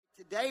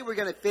Today we're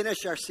going to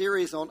finish our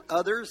series on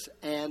others,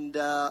 and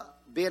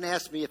Ben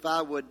asked me if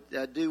I would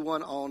do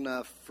one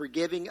on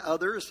forgiving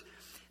others,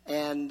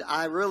 and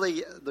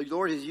the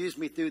Lord has used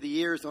me through the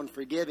years on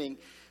forgiving.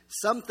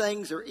 Some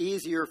things are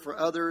easier for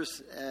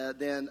others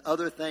than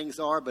other things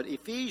are, but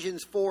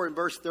Ephesians 4 and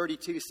verse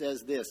 32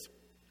 says this.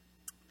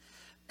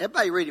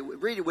 Everybody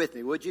read it with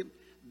me, would you?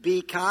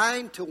 Be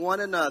kind to one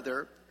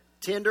another,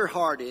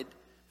 tender-hearted,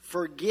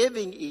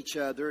 forgiving each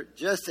other,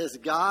 just as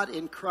God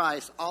in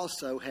Christ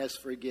also has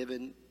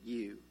forgiven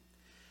you.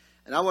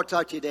 And I want to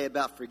talk to you today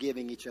about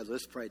forgiving each other.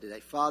 Let's pray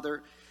today.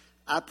 Father,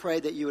 I pray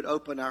that you would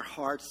open our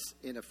hearts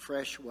in a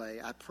fresh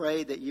way. I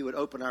pray that you would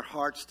open our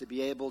hearts to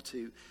be able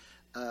to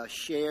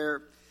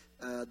share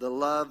the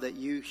love that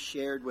you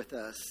shared with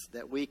us,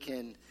 that we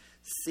can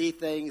see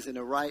things in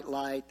the right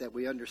light, that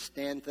we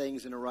understand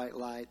things in the right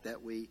light,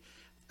 that we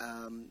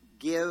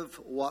give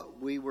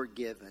what we were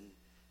given.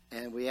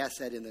 And we ask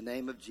that in the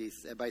name of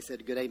Jesus. Everybody said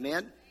a good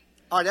amen?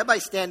 All right, everybody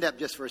stand up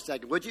just for a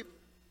second, would you?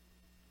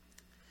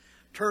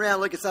 Turn around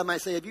and look at somebody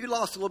and say, have you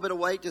lost a little bit of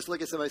weight? Just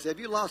look at somebody and say, have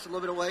you lost a little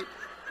bit of weight?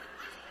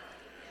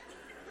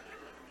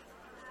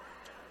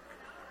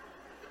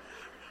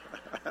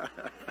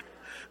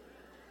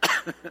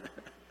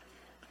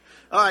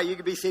 All right, you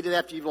can be seated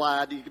after you've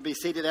lied. You can be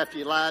seated after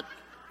you lied.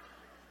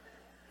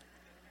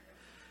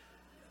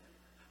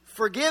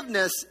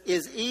 Forgiveness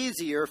is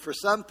easier for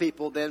some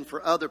people than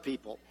for other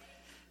people.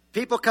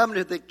 People come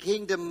to the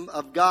kingdom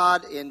of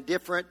God in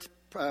different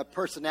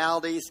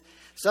personalities.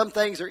 Some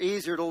things are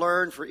easier to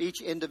learn for each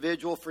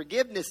individual.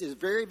 Forgiveness is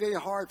very, very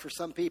hard for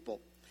some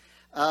people.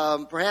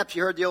 Perhaps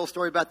you heard the old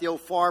story about the old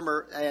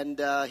farmer, and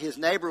his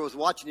neighbor was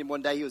watching him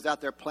one day. He was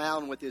out there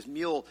plowing with his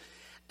mule,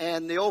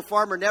 and the old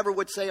farmer never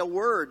would say a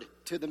word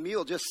to the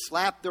mule, just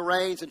slapped the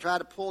reins and tried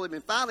to pull him.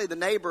 And finally the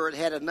neighbor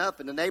had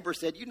enough, and the neighbor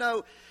said, you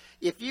know,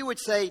 if you would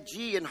say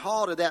gee and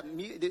haw to that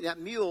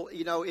mule,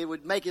 you know, it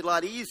would make it a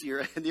lot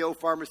easier. And the old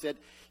farmer said,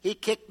 he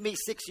kicked me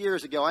 6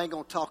 years ago. I ain't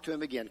going to talk to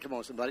him again. Come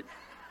on, somebody.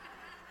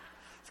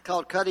 It's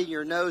called cutting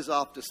your nose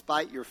off to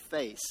spite your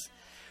face.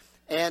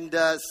 And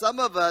some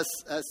of us,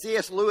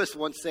 C.S. Lewis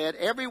once said,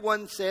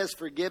 everyone says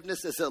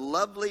forgiveness is a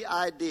lovely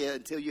idea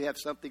until you have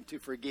something to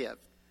forgive.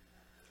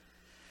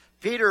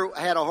 Peter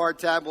had a hard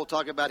time. We'll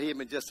talk about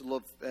him in just a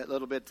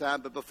little bit of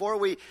time. But before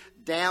we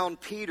down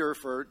Peter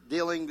for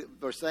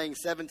saying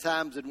 7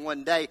 times in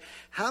one day,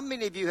 how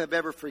many of you have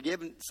ever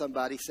forgiven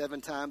somebody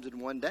 7 times in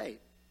one day?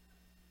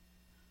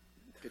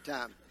 Good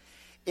time.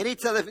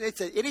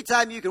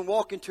 Anytime you can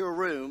walk into a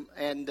room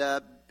and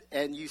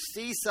you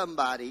see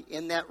somebody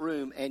in that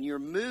room and your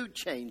mood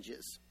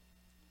changes,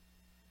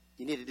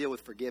 you need to deal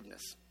with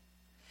forgiveness.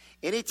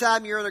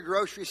 Anytime you're in a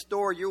grocery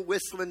store, you're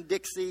whistling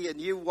Dixie and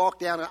you walk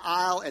down an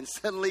aisle and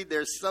suddenly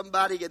there's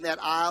somebody in that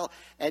aisle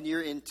and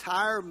your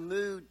entire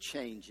mood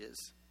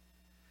changes,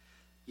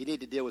 you need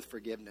to deal with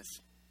forgiveness.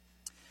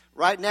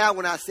 Right now,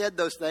 when I said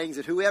those things,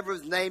 and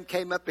whoever's name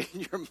came up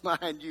in your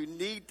mind, you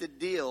need to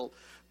deal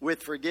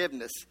with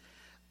forgiveness.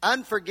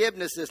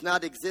 Unforgiveness does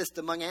not exist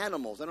among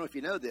animals. I don't know if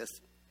you know this.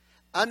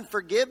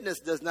 Unforgiveness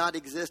does not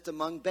exist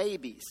among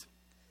babies.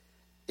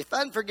 If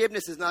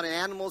unforgiveness is not in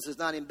animals, is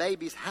not in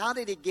babies, how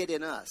did it get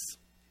in us?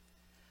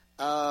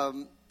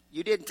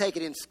 You didn't take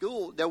it in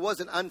school. There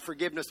wasn't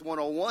Unforgiveness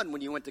 101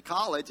 when you went to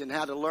college and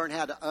how to learn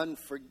how to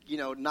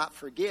not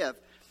forgive.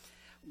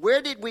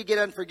 Where did we get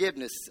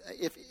unforgiveness?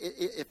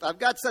 If I've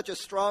got such a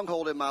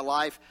stronghold in my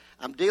life,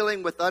 I'm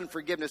dealing with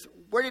unforgiveness,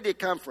 where did it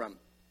come from?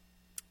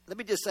 Let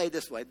me just say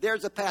this way.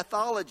 There's a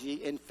pathology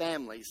in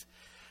families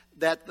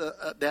that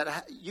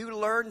you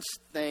learn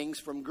things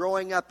from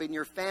growing up in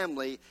your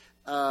family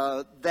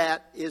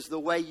that is the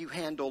way you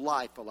handle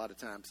life a lot of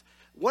times.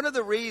 One of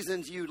the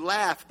reasons you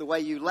laugh the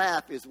way you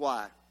laugh is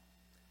why?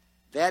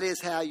 That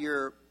is how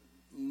your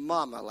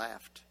mama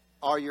laughed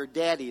or your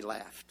daddy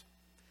laughed.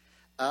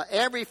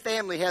 Every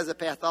family has a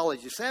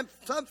pathology. Some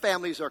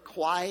families are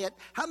quiet.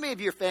 How many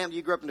of your family,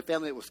 you grew up in a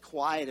family that was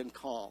quiet and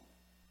calm?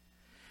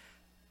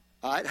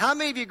 All right. How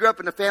many of you grew up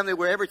in a family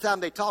where every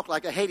time they talked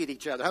like they hated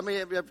each other? How many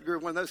of you ever grew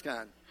up one of those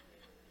kind?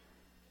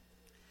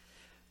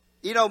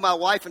 You know, my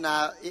wife and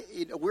I,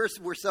 we're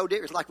so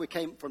different. It's like we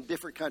came from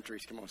different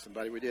countries. Come on,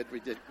 somebody. We came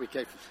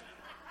from.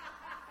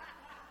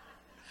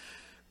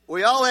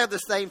 We all have the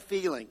same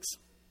feelings.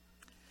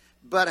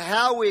 But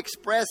how we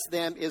express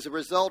them is a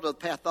result of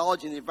the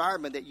pathology in the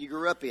environment that you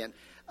grew up in.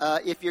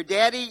 If your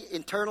daddy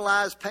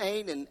internalized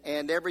pain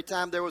and every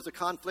time there was a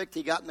conflict,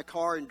 he got in the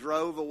car and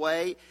drove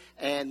away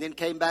and then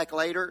came back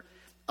later.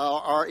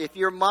 Or if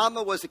your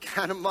mama was the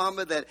kind of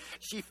mama that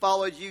she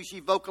followed you, she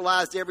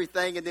vocalized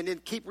everything and then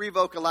didn't keep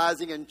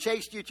revocalizing and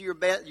chased you to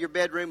your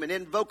bedroom and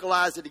then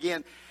vocalized it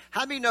again.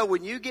 How many know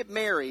when you get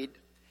married,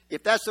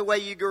 if that's the way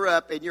you grew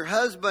up and your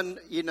husband,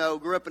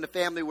 grew up in a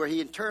family where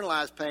he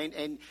internalized pain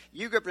and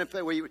you grew up in a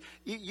family where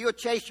you'll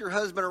chase your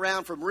husband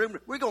around from room to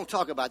room. We're going to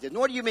talk about this.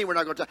 What do you mean we're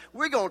not going to talk?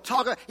 We're going to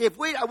talk.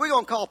 We're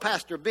going to call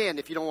Pastor Ben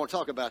if you don't want to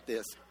talk about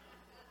this.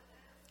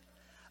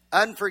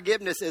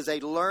 Unforgiveness is a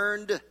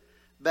learned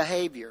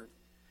behavior.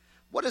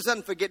 What is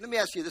unforgiveness? Let me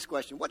ask you this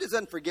question. What does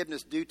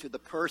unforgiveness do to the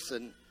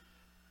person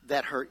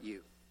that hurt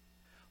you?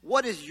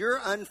 What does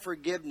your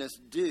unforgiveness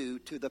do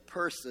to the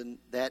person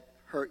that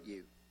hurt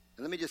you?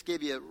 And let me just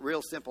give you a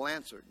real simple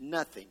answer.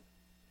 Nothing.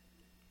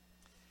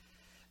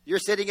 You're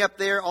sitting up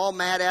there all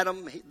mad at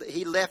him.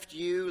 He left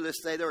you,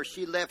 let's say, or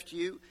she left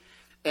you.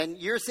 And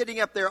you're sitting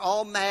up there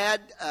all mad,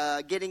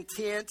 getting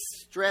tense,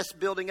 stress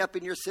building up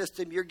in your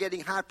system. You're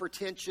getting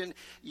hypertension.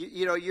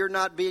 You're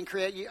not being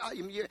creative.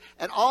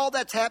 And all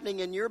that's happening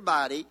in your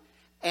body.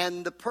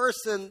 And the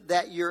person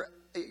that you're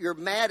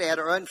mad at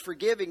or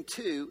unforgiving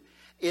to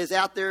is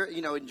out there,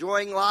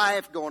 enjoying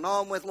life, going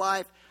on with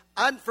life.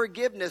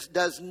 Unforgiveness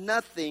does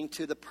nothing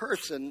to the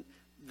person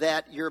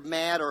that you're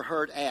mad or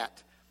hurt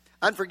at.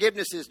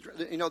 Unforgiveness is,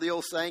 the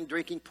old saying,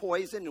 drinking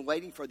poison and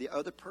waiting for the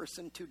other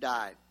person to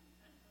die.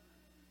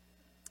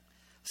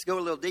 Let's go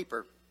a little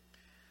deeper.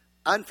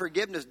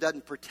 Unforgiveness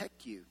doesn't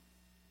protect you.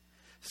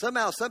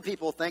 Somehow, some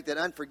people think that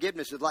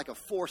unforgiveness is like a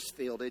force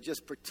field. It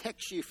just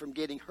protects you from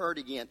getting hurt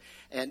again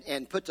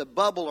and puts a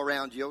bubble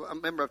around you. I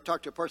remember I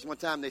talked to a person one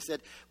time. They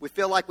said, we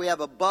feel like we have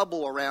a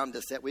bubble around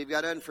us, that we've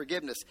got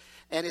unforgiveness.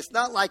 And it's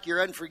not like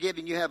you're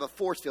unforgiving. You have a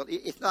force field.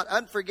 It's not.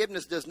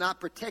 Unforgiveness does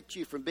not protect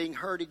you from being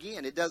hurt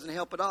again. It doesn't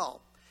help at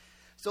all.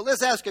 So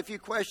let's ask a few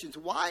questions.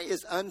 Why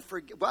is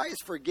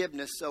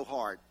forgiveness so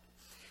hard?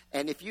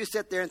 And if you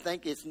sit there and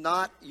think it's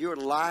not, you're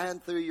lying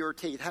through your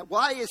teeth.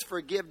 Why is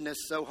forgiveness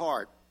so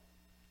hard?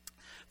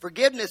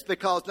 Forgiveness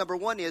because, number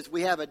one, is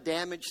we have a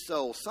damaged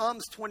soul.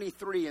 Psalms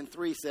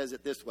 23:3 says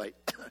it this way.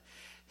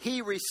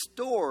 He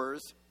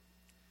restores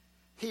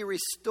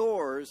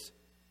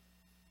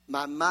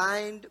my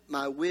mind,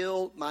 my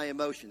will, my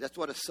emotions. That's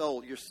what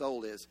your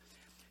soul is.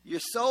 Your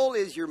soul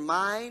is your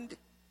mind,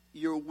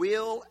 your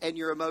will, and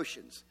your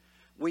emotions.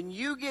 When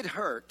you get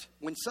hurt,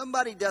 when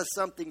somebody does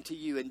something to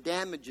you and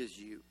damages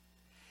you,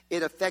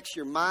 it affects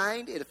your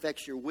mind, it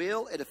affects your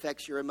will, it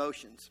affects your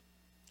emotions.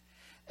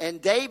 And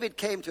David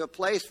came to a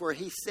place where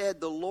he said,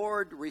 the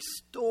Lord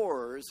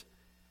restores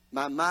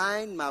my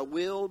mind, my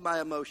will, my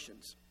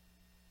emotions.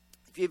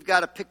 If you've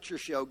got a picture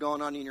show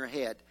going on in your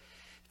head,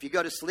 if you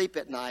go to sleep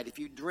at night, if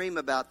you dream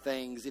about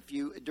things, if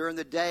you during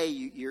the day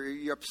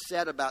you're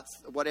upset about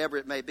whatever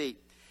it may be.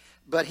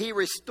 But he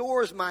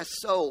restores my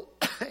soul.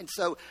 And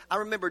so I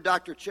remember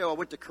Dr. Cho. I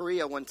went to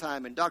Korea one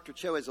time, and Dr.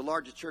 Cho is the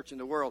largest church in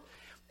the world.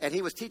 And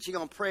he was teaching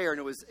on prayer,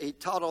 and he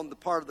taught on the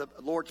part of the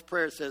Lord's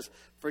Prayer. It says,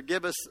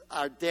 forgive us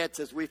our debts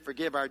as we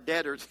forgive our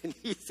debtors. And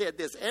he said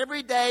this,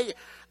 every day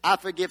I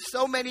forgive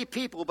so many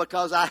people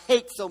because I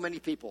hate so many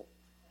people.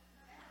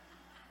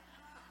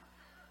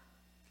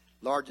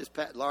 Largest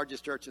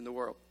church in the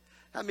world.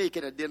 How many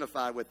can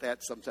identify with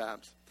that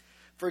sometimes?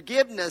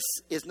 Forgiveness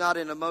is not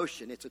an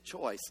emotion, it's a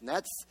choice. And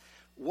that's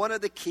one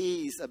of the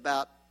keys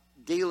about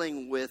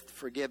dealing with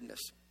forgiveness.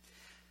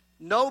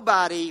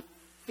 Nobody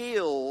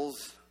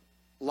feels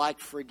like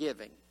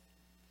forgiving.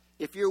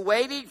 If you're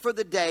waiting for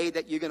the day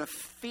that you're going to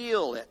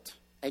feel it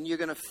and you're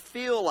going to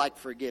feel like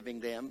forgiving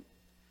them,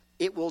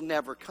 it will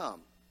never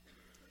come.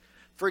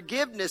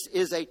 Forgiveness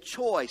is a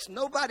choice.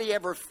 Nobody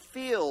ever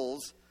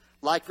feels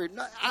like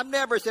I've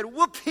never said,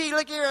 whoopee,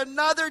 look here,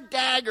 another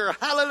dagger,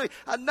 hallelujah,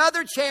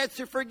 another chance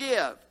to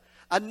forgive.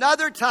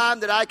 Another time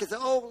that I can say,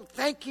 oh,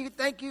 thank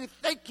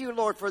you,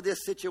 Lord, for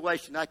this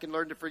situation. I can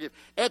learn to forgive.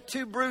 Et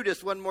tu,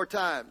 Brutus, one more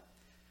time.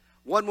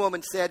 One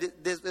woman said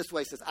it this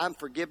way, says, I'm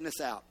forgiveness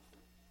out.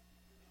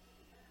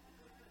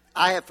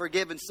 I have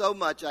forgiven so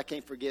much I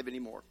can't forgive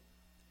anymore.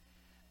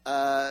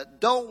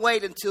 Don't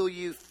wait until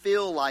you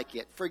feel like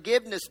it.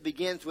 Forgiveness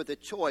begins with a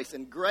choice,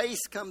 and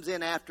grace comes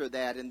in after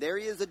that. And there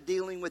is a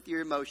dealing with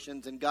your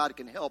emotions, and God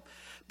can help.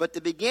 But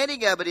the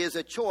beginning of it is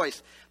a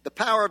choice. The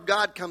power of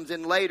God comes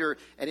in later,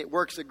 and it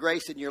works a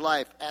grace in your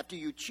life. After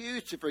you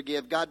choose to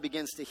forgive, God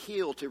begins to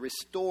heal, to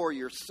restore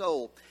your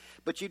soul.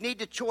 But you need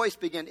the choice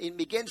begin. It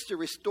begins to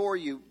restore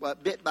you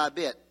bit by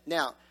bit.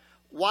 Now,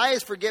 why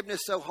is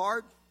forgiveness so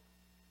hard?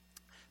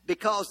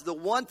 Because the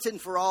once and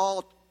for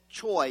all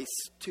choice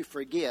to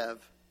forgive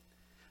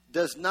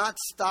does not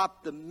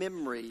stop the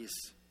memories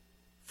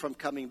from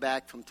coming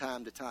back from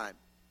time to time.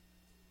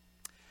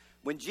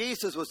 When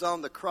Jesus was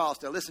on the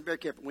cross, now listen very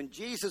carefully. When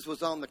Jesus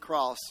was on the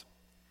cross,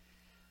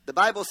 the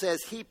Bible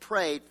says he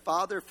prayed,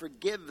 Father,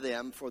 forgive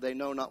them, for they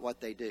know not what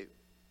they do.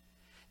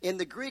 In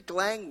the Greek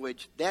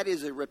language, that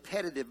is a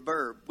repetitive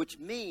verb, which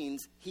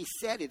means he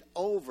said it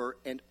over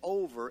and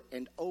over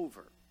and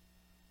over.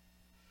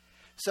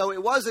 So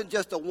it wasn't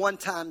just a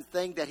one-time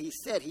thing that he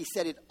said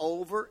it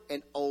over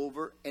and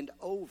over and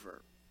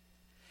over.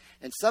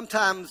 And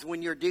sometimes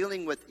when you're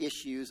dealing with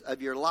issues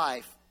of your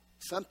life,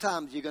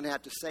 sometimes you're going to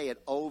have to say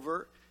it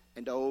over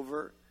and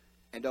over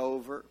and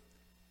over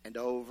and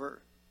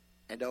over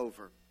and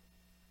over.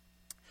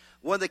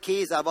 One of the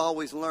keys I've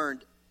always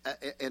learned,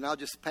 and I'll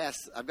just pass,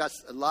 I've got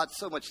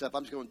so much stuff,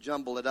 I'm just going to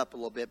jumble it up a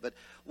little bit. But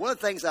one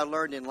of the things I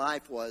learned in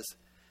life was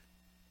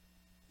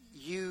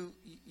you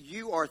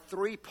are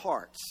three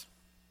parts.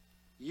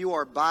 You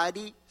are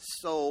body,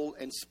 soul,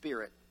 and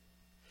spirit.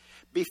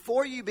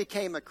 Before you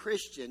became a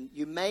Christian,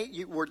 you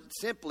were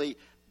simply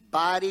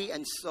body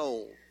and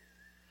soul.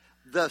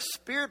 The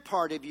spirit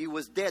part of you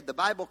was dead. The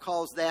Bible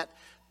calls that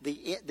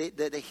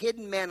the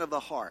hidden man of the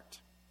heart.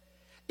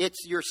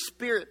 It's your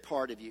spirit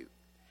part of you.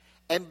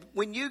 And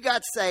when you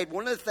got saved,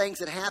 one of the things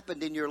that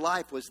happened in your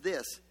life was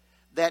this,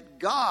 that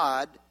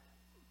God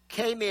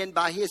came in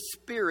by his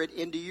spirit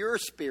into your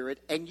spirit,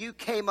 and you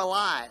came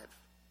alive.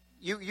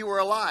 You were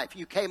alive.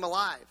 You came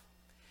alive.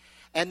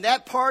 And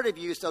that part of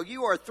you, so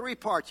you are three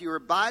parts. You are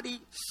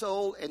body,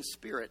 soul, and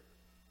spirit.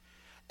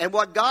 And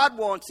what God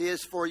wants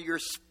is for your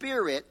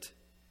spirit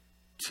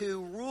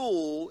to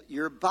rule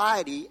your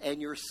body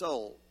and your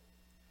soul.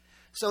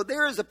 So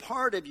there is a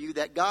part of you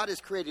that God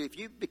has created. If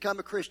you become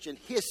a Christian,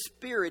 his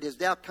spirit has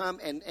now come,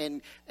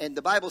 and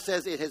the Bible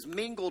says it has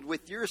mingled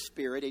with your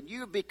spirit, and you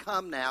have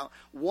become now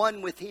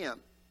one with him.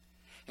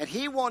 And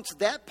he wants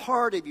that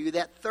part of you,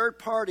 that third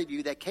part of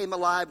you that came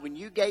alive when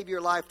you gave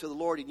your life to the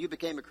Lord and you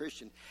became a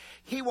Christian.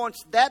 He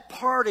wants that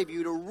part of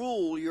you to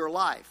rule your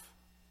life.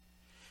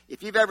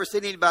 If you've ever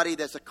seen anybody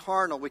that's a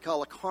carnal, we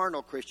call a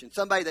carnal Christian,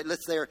 somebody that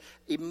lets their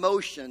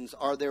emotions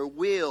or their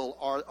will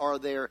or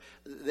their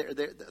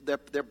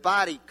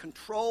body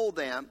control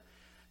them,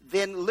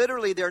 then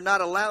literally they're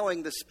not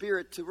allowing the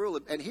Spirit to rule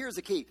them. And here's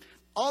the key.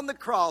 On the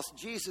cross,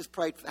 Jesus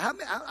prayed, I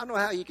don't know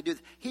how he could do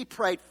this. He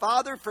prayed,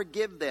 Father,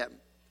 forgive them.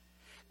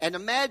 And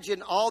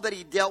imagine all that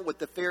he dealt with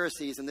the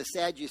Pharisees and the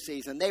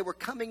Sadducees, and they were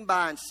coming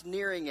by and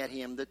sneering at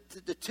him.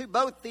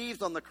 Both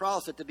thieves on the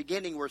cross at the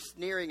beginning were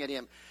sneering at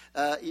him.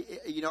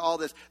 All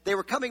this. They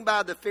were coming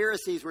by. The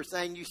Pharisees were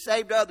saying, "You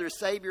saved others,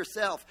 save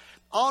yourself."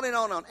 On and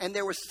on and on. And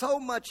there was so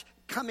much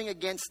coming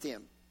against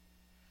him.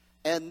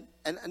 And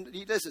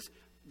listen,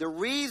 the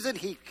reason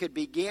he could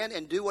begin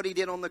and do what he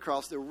did on the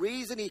cross, the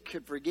reason he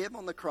could forgive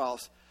on the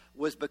cross,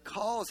 was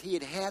because he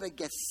had had a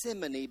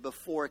Gethsemane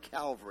before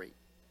Calvary.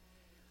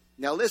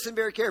 Now listen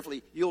very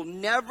carefully. You'll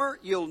never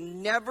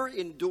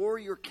endure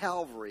your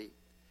Calvary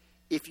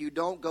if you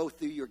don't go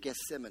through your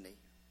Gethsemane.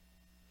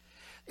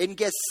 In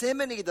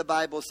Gethsemane, the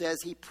Bible says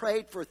he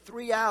prayed for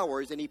 3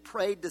 hours, and he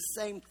prayed the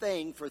same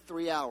thing for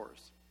 3 hours.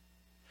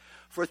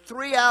 For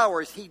 3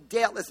 hours, he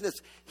dealt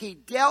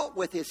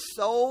with his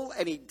soul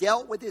and he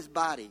dealt with his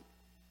body.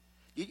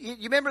 You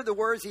remember the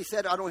words he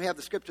said? I don't have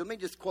the scripture. Let me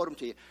just quote them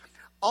to you.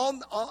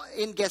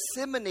 In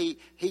Gethsemane,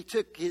 he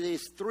took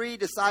his 3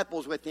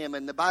 disciples with him.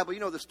 And the Bible, you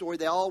know the story,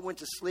 they all went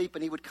to sleep,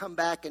 and he would come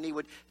back and he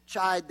would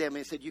chide them.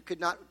 And he said, "You could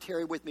not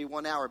tarry with me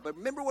 1 hour." But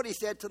remember what he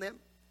said to them?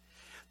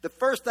 The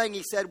first thing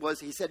he said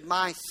was,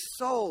 "My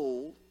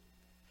soul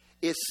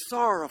is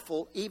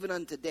sorrowful even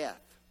unto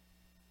death.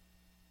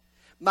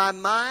 My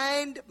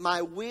mind,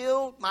 my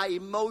will, my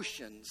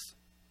emotions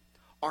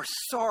are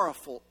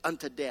sorrowful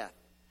unto death."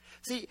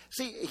 See,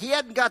 he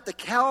hadn't got to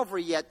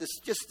Calvary yet.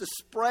 Just the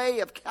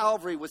spray of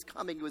Calvary was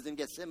coming. He was in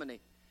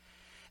Gethsemane.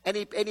 And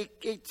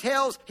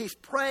he's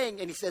praying,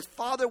 and he says,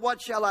 "Father,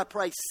 what shall I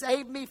pray?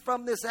 Save me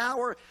from this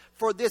hour,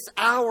 for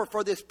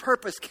this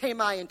purpose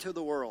came I into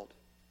the world."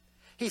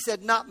 He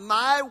said, "Not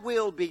my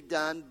will be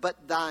done,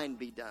 but thine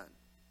be done."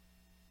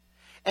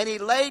 And he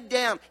laid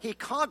down. He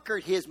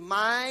conquered his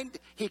mind.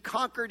 He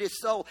conquered his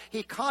soul.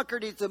 He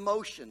conquered his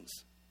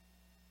emotions.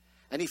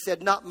 And he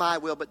said, "Not my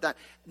will, but thine."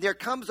 There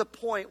comes a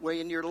point where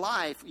in your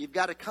life, you've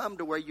got to come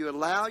to where you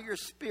allow your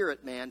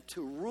spirit, man,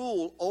 to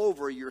rule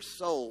over your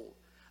soul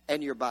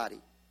and your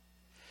body.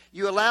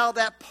 You allow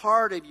that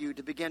part of you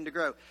to begin to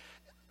grow.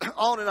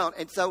 On and on.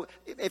 And so,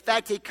 in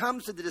fact, he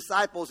comes to the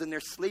disciples and they're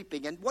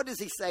sleeping. And what does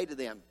he say to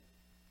them?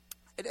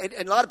 And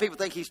a lot of people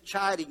think he's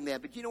chiding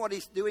them. But you know what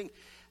he's doing?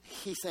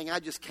 He's saying, "I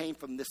just came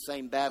from this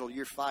same battle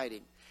you're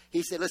fighting."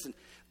 He said, listen,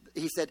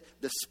 he said,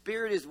 "The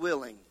spirit is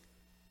willing,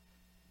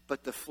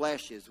 but the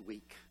flesh is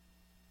weak."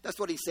 That's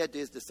what he said to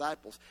his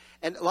disciples.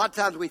 And a lot of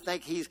times we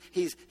think he's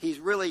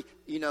really,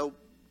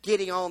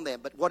 getting on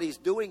them. But what he's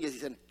doing is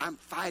he's saying, "I'm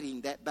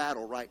fighting that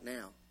battle right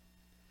now.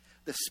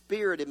 The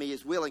spirit in me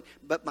is willing,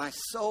 but my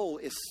soul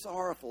is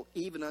sorrowful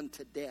even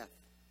unto death."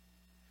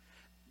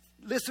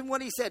 Listen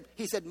what he said.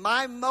 He said,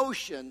 "My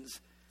emotions,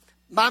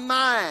 my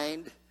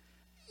mind,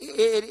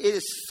 it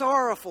is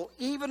sorrowful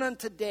even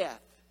unto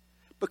death,"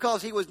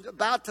 because he was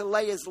about to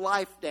lay his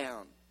life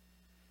down.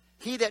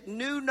 He that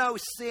knew no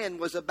sin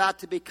was about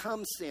to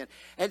become sin.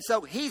 And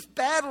so he's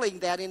battling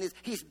that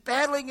he's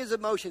battling his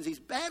emotions. He's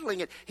battling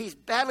it. He's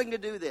battling to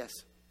do this.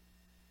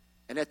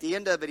 And at the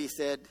end of it, he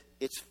said,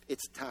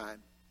 it's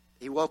time.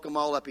 He woke them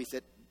all up. He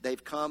said,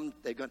 "They've come,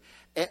 they've gone."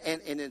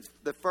 And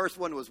the first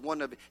one was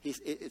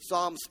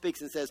Psalm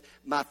speaks and says,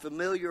 "My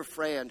familiar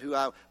friend who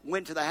I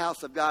went to the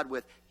house of God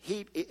with,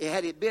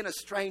 had it been a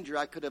stranger,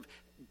 I could have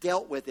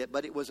dealt with it,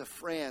 but it was a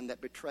friend that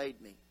betrayed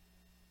me."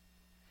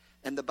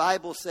 And the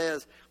Bible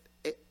says,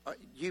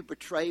 "You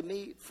betray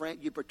me,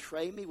 friend, you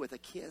betray me with a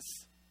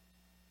kiss."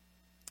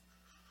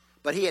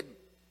 But he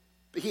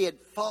had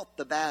fought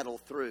the battle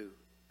through.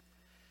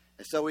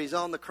 And so he's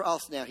on the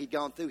cross now. He'd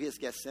gone through his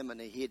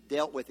Gethsemane. He had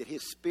dealt with it.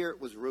 His spirit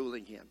was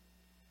ruling him.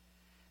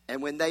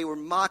 And when they were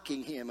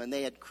mocking him and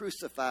they had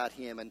crucified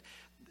him, and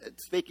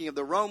speaking of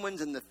the Romans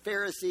and the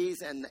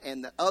Pharisees and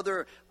the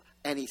other,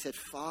 and he said,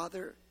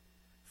 "Father,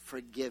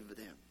 forgive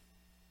them."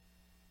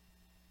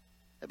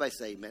 Everybody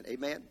say amen.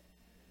 Amen.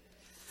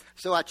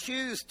 So I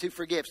choose to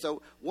forgive.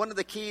 So one of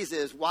the keys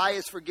is, why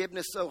is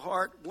forgiveness so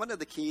hard? One of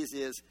the keys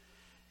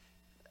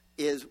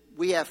is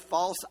we have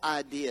false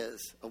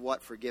ideas of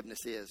what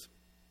forgiveness is.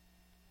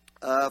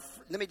 Let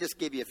me just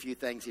give you a few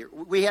things here.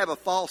 We have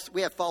false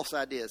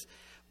ideas.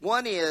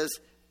 One is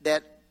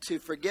that to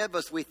forgive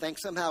us, we think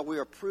somehow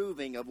we're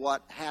approving of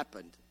what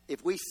happened.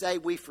 If we say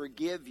we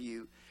forgive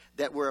you,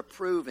 that we're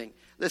approving.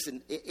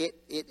 Listen,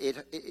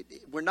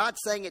 we're not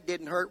saying it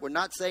didn't hurt. We're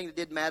not saying it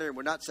didn't matter. And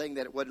we're not saying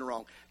that it wasn't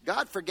wrong.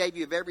 God forgave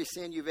you of every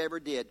sin you've ever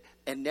did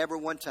and never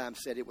one time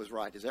said it was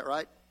right. Is that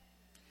right?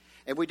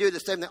 And we do the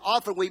same thing.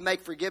 Often we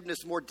make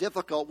forgiveness more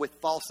difficult with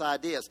false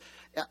ideas.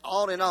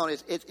 On and on.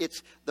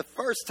 It's the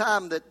first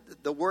time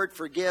that the word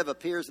forgive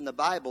appears in the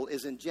Bible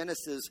is in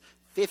Genesis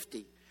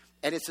 50.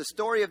 And it's a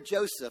story of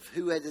Joseph,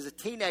 who as a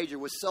teenager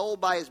was sold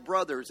by his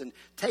brothers and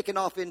taken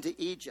off into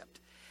Egypt.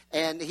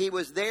 And he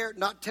was there,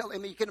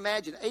 you can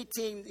imagine,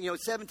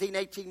 17,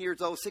 18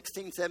 years old,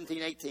 16,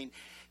 17, 18.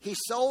 He's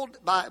sold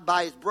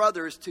by his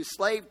brothers to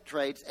slave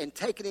trades and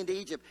taken into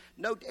Egypt,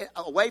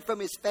 away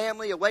from his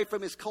family, away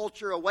from his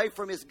culture, away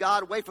from his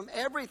God, away from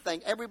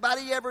everything,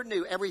 everybody he ever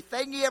knew,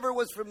 everything he ever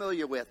was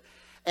familiar with,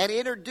 and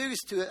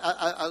introduced to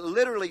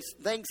literally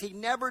things he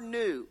never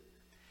knew.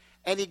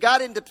 And he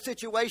got into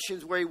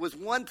situations where he was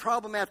one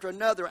problem after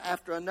another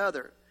after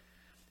another.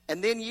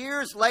 And then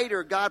years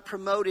later, God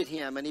promoted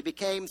him, and he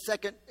became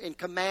second in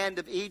command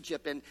of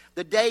Egypt. And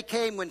the day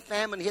came when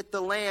famine hit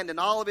the land, and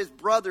all of his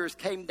brothers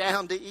came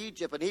down to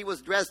Egypt, and he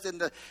was dressed in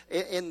the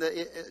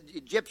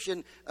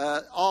Egyptian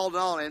all in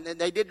all, and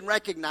they didn't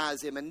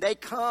recognize him. And they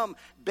come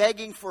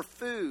begging for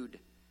food.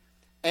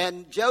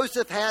 And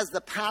Joseph has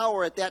the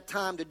power at that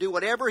time to do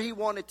whatever he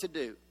wanted to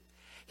do.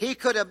 He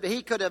could have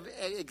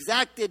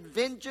exacted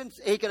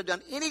vengeance. He could have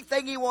done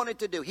anything he wanted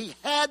to do. He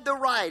had the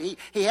right.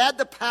 He had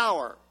the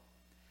power.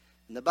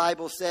 And the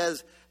Bible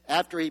says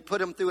after he put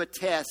them through a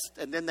test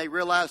and then they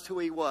realized who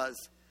he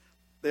was,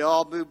 they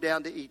all moved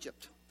down to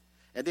Egypt.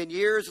 And then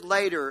years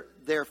later,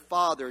 their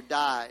father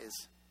dies.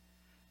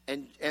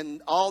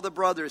 And all the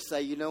brothers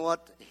say, you know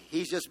what?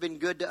 He's just been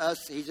good to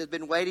us. He's just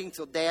been waiting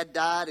till Dad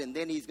died, and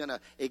then he's going to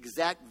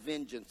exact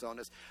vengeance on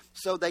us.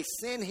 So they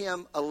send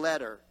him a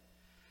letter.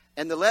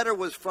 And the letter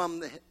was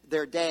from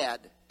their dad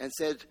and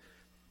said,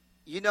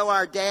 you know,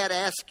 our dad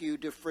asked you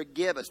to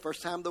forgive us.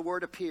 First time the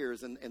word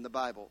appears in the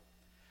Bible.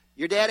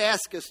 Your dad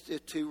asked us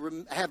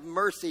to have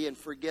mercy and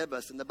forgive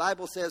us. And the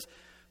Bible says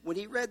when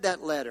he read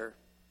that letter,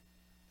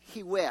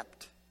 he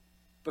wept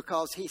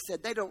because he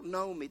said, they don't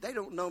know me. They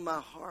don't know my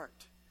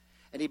heart.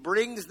 And he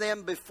brings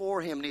them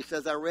before him and he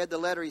says, I read the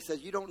letter. He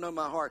says, you don't know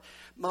my heart.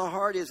 My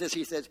heart is this.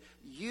 He says,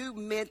 you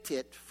meant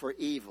it for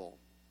evil,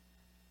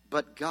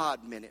 but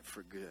God meant it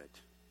for good.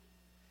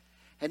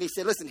 And he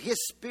said, listen,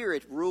 his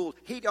spirit ruled.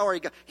 He'd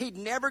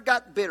never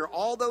got bitter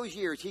all those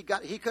years. He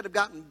could have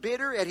gotten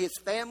bitter at his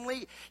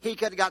family. He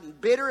could have gotten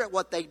bitter at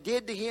what they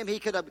did to him. He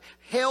could have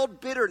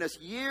held bitterness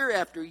year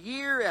after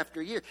year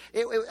after year.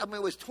 It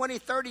was 20,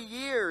 30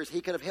 years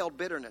he could have held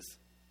bitterness.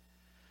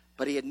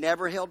 But he had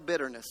never held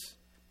bitterness.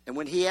 And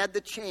when he had the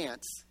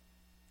chance,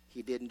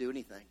 he didn't do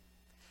anything.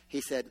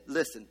 He said,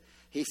 listen,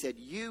 he said,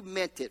 you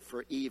meant it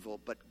for evil,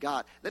 but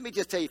God. Let me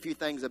just tell you a few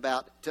things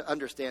to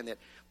understand that.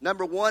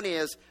 Number one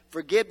is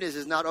forgiveness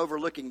is not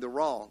overlooking the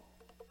wrong.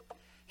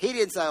 He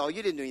didn't say, oh,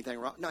 you didn't do anything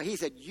wrong. No, he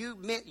said, you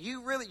meant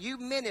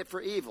it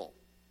for evil,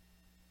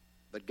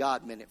 but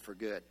God meant it for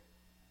good.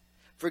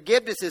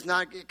 Forgiveness is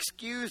not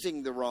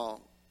excusing the wrong.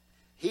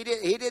 He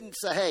didn't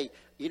say, hey,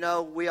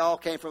 we all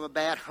came from a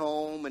bad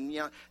home. And,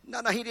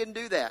 no, he didn't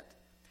do that.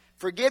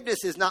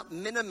 Forgiveness is not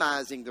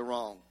minimizing the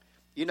wrong.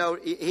 He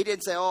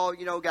didn't say,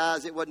 oh,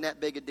 guys, it wasn't that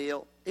big a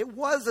deal. It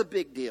was a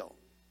big deal.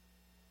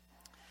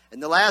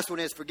 And the last one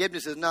is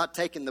forgiveness is not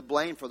taking the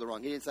blame for the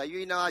wrong. He didn't say,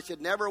 I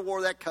should never have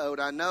wore that coat.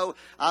 I know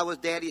I was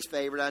Daddy's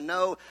favorite.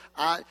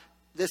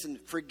 Listen,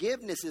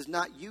 forgiveness is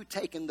not you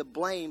taking the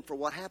blame for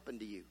what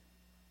happened to you.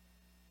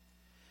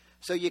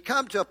 So you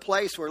come to a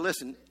place where,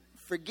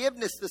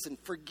 forgiveness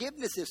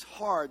is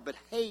hard, but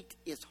hate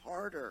is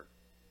harder.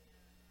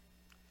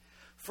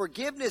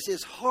 Forgiveness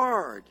is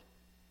hard,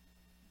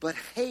 but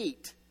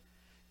hate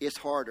is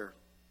harder.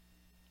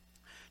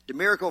 The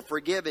miracle of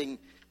forgiving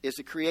is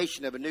the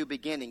creation of a new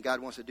beginning God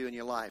wants to do in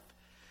your life.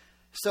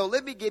 So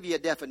let me give you a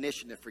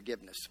definition of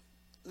forgiveness.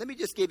 Let me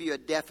just give you a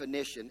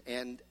definition,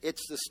 and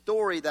it's the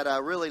story that I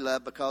really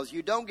love because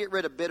you don't get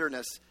rid of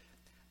bitterness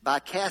by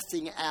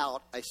casting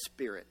out a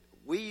spirit.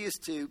 We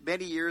used to,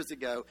 many years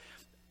ago,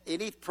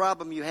 any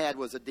problem you had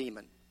was a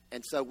demon,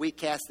 and so we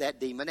cast that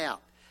demon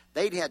out.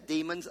 They'd had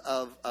demons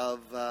of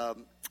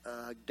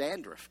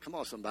dandruff. Come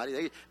on,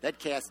 somebody. They'd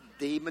cast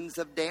demons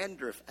of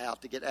dandruff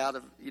out to get out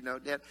of,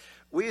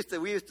 We used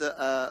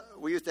to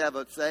have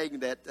a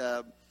saying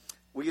that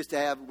we used to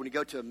have when you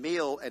go to a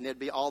meal and there'd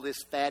be all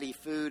this fatty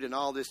food and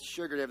all this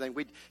sugar and everything.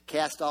 We'd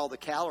cast all the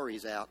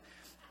calories out.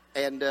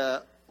 And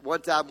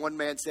one time one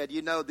man said,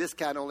 this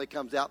kind only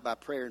comes out by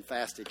prayer and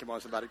fasting. Come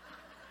on, somebody.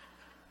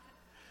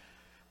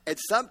 And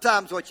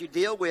sometimes what you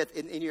deal with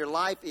in your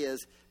life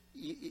is,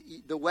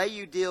 the way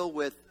you deal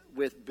with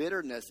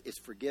bitterness is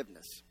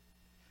forgiveness.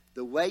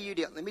 The way you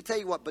deal. Let me tell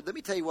you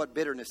what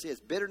bitterness is.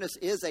 Bitterness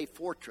is a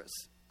fortress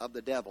of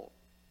the devil.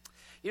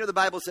 You know, the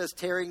Bible says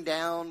tearing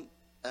down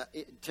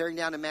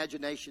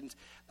imaginations,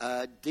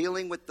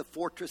 dealing with the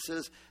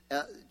fortresses.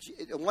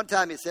 One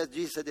time it says,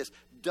 Jesus said this: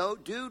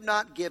 do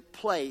not give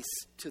place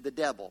to the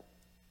devil.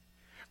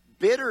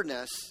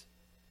 Bitterness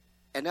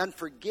and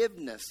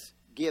unforgiveness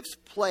gives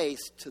place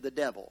to the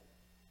devil,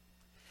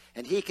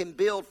 and he can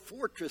build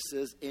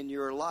fortresses in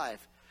your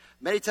life.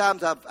 Many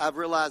times I've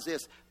realized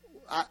this.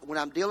 When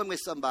I'm dealing with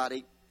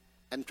somebody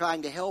and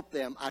trying to help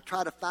them, I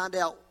try to find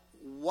out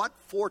what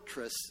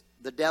fortress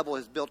the devil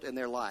has built in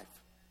their life,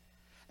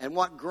 and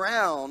what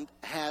ground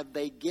have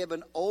they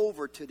given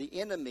over to the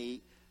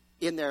enemy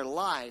in their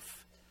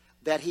life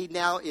that he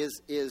now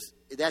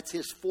that's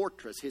his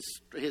fortress,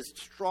 his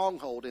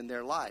stronghold in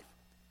their life.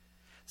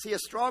 See, a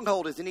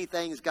stronghold is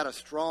anything that's got a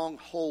strong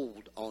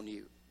hold on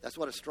you. That's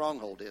what a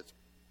stronghold is.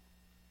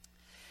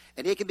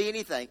 And it can be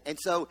anything. And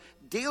so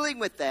dealing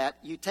with that,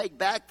 you take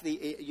back.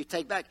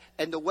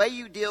 And the way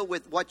you deal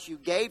with what you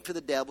gave to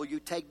the devil, you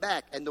take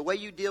back. And the way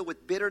you deal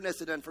with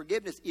bitterness and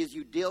unforgiveness is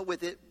you deal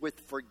with it with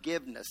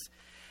forgiveness.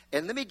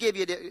 And let me give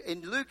you,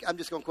 in Luke, I'm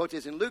just going to quote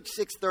this. In Luke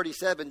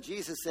 6:37,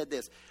 Jesus said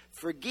this: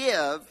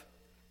 "Forgive,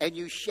 and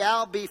you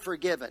shall be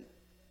forgiven."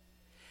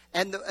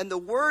 And the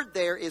word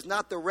there is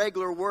not the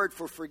regular word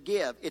for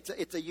forgive.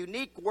 It's a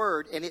unique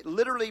word, and it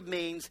literally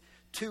means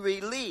to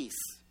release.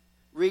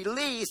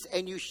 Release,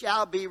 and you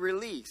shall be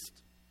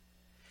released.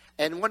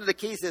 And one of the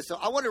keys is, so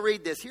I want to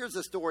read this. Here's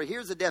the story.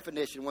 Here's the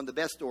definition, one of the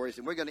best stories,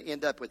 and we're going to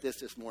end up with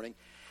this morning.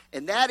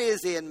 And that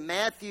is in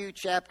Matthew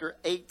chapter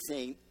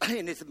 18,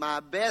 and it's my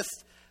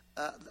best.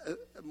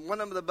 One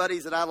of the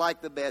buddies that I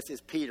like the best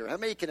is Peter. How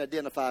many can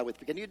identify with?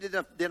 Can you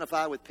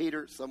identify with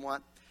Peter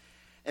somewhat?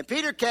 And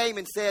Peter came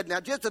and said, now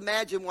just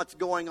imagine what's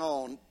going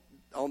on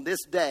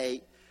this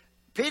day.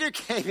 Peter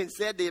came and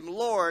said to him,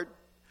 "Lord,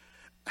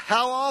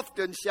 how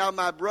often shall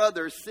my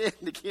brother sin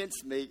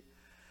against me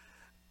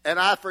and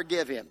I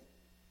forgive him?"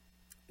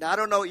 Now, I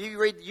don't know. You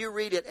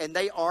read it, and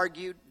they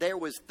argued. There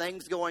was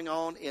things going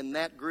on in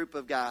that group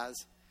of guys.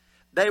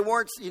 They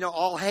weren't,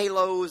 all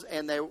halos,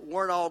 and they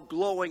weren't all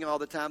glowing all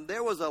the time.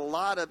 There was a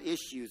lot of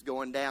issues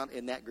going down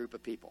in that group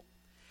of people.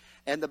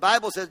 And the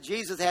Bible says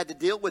Jesus had to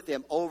deal with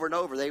them over and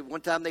over.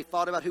 One time they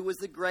fought about who was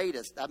the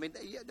greatest. I mean,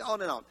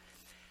 on and on.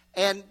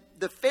 And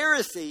the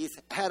Pharisees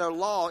had a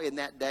law in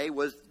that day,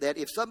 was that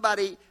if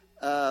somebody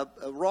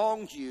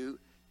wronged you,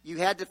 you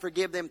had to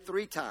forgive them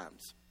 3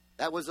 times.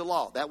 That was the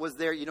law. That was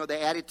their,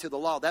 they added to the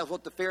law. That was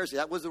what the Pharisees,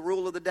 that was the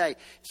rule of the day.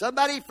 If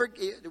somebody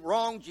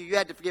wronged you, you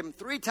had to forgive them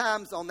 3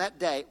 times on that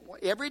day,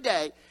 every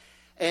day.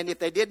 And if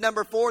they did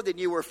number 4, then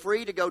you were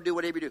free to go do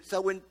whatever you do.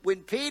 So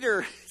when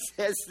Peter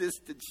says this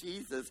to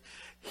Jesus,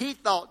 he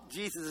thought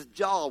Jesus'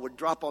 jaw would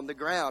drop on the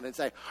ground and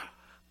say,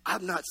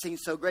 "I've not seen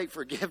so great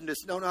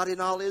forgiveness, no, not in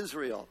all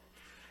Israel."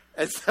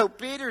 And so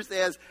Peter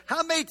says,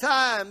 how many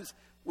times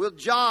will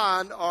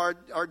John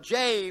or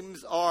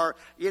James or,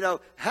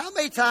 how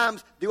many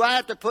times do I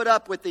have to put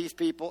up with these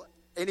people?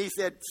 And he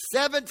said,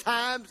 7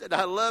 times. And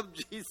I love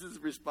Jesus'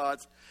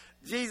 response.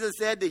 Jesus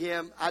said to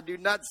him, "I do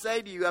not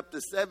say to you up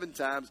to 7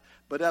 times,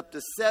 but up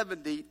to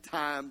 70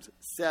 times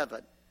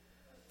 7.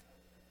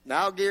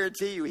 Now, I'll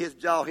guarantee you his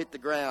jaw hit the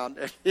ground.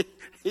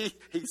 He's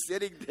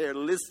sitting there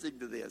listening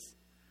to this.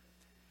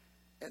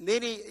 And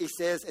then he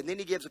says, and then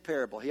he gives a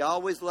parable. He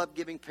always loved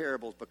giving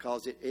parables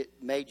because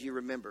it made you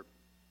remember.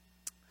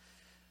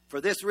 "For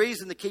this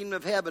reason, the kingdom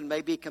of heaven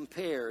may be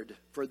compared."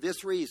 For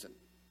this reason.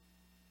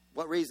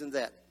 What reason is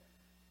that?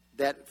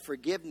 That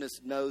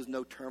forgiveness knows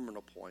no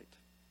terminal point.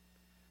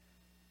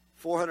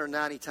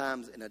 490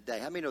 times in a day.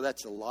 How many know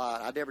that's a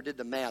lot? I never did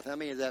the math. How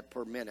many is that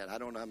per minute? I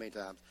don't know how many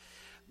times.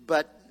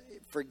 But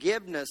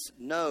forgiveness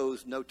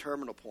knows no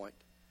terminal point.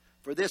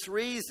 For this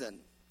reason,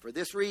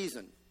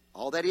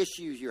 all that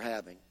issues you're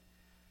having,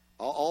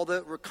 all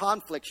the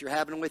conflicts you're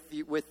having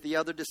with the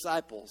other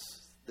disciples,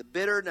 the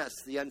bitterness,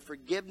 the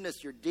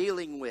unforgiveness you're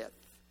dealing with.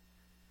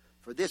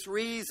 For this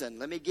reason,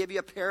 let me give you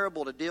a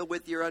parable to deal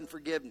with your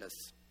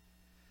unforgiveness.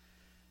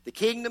 The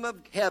kingdom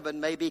of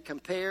heaven may be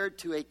compared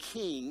to a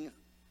king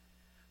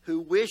who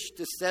wished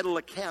to settle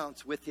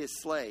accounts with his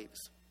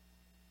slaves.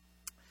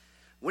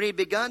 When he'd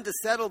begun to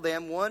settle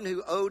them, one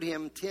who owed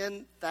him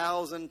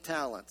 10,000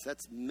 talents,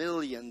 that's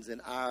millions in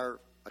our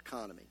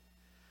economy,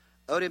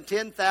 owed him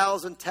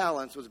 10,000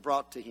 talents, was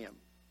brought to him.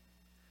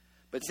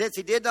 But since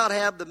he did not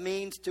have the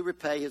means to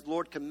repay, his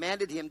Lord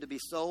commanded him to be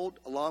sold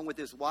along with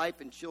his wife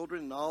and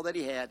children and all that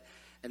he had,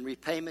 and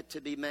repayment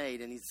to be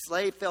made. And his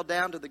slave fell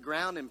down to the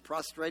ground and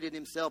prostrated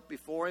himself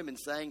before him and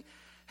saying,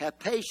 "Have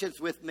patience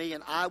with me,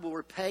 and I will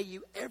repay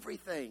you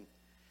everything."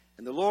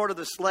 And the Lord of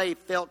the slave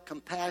felt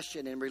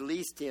compassion and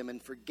released him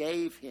and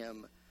forgave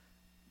him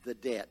the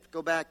debt.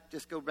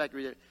 Just go back,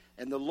 read it.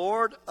 And the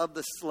Lord of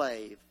the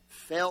slave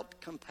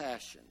felt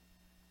compassion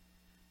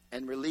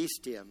and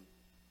released him,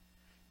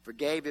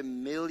 forgave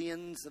him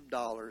millions of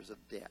dollars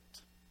of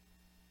debt.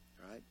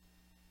 All right?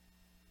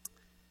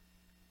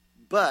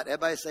 But,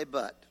 everybody say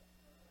but.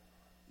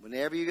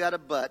 Whenever you got a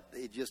but,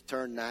 it just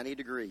turned 90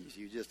 degrees.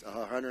 You just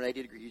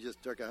 180 degrees. You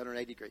just took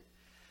 180 degrees.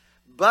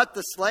 But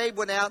the slave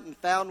went out and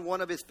found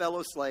one of his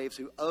fellow slaves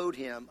who owed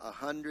him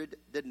 100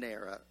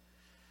 denarii,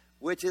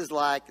 which is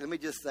like, let me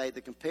just say,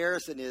 the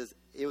comparison is,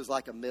 it was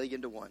like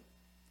 1,000,000 to 1.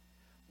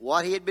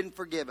 What he had been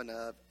forgiven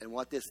of and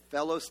what this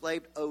fellow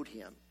slave owed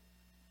him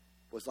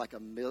was like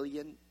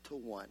 1,000,000 to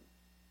 1.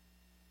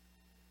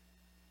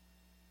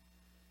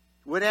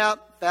 Went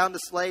out, found a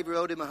slave who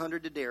owed him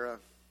 100 denarii,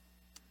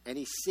 and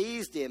he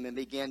seized him and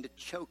began to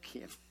choke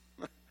him,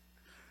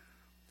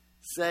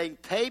 saying,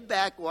 "Pay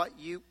back what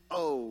you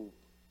owe."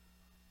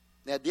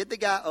 Now, did the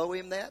guy owe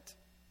him that?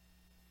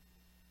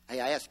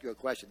 Hey, I ask you a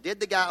question. Did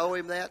the guy owe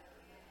him that?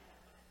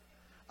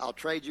 I'll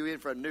trade you in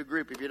for a new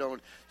group if you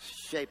don't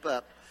shape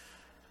up.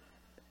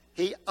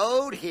 He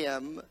owed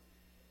him.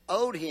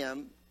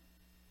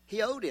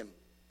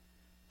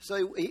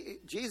 So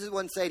Jesus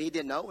wasn't saying he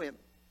didn't owe him.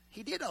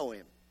 He did owe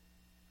him.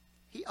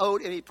 He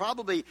owed, and he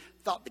probably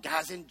thought, the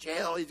guy's in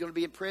jail, he's going to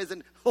be in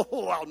prison.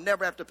 Oh, I'll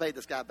never have to pay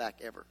this guy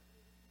back ever.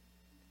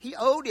 He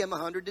owed him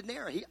 100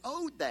 denarii. He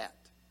owed that.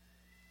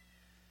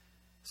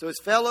 So his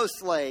fellow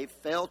slave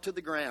fell to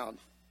the ground.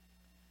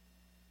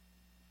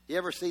 You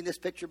ever seen this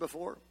picture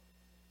before?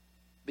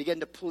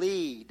 Began to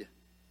plead.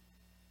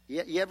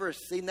 You ever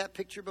seen that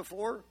picture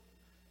before?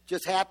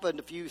 Just happened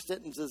a few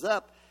sentences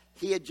up.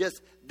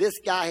 This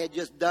guy had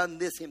just done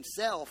this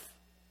himself.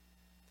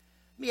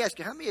 Let me ask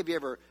you, how many of you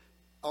ever,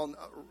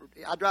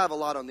 I drive a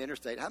lot on the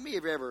interstate. How many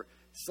of you ever,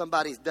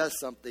 somebody does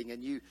something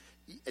and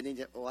then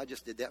you, I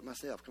just did that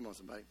myself. Come on,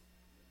 somebody.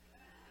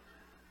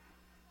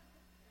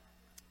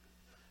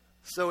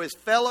 So his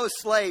fellow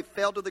slave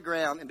fell to the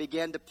ground and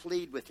began to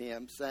plead with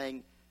him,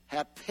 saying,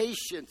 "Have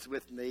patience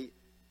with me,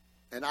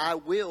 and I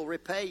will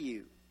repay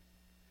you."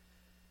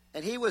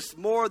 And he was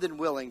more than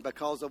willing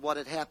because of what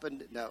had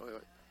happened.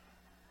 No.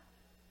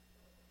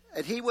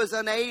 And he was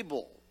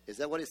unable. Is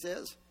that what it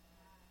says?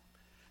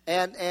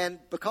 And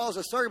because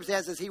of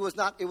circumstances, it was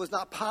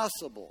not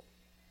possible.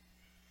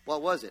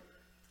 What was it?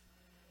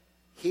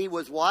 He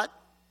was what?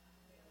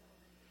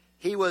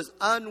 He was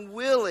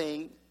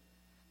unwilling,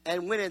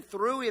 and went and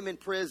threw him in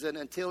prison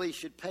until he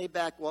should pay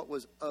back what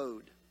was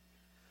owed.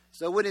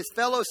 So when his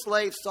fellow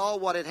slaves saw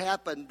what had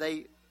happened,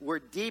 they were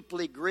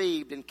deeply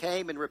grieved and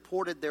came and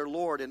reported their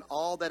Lord and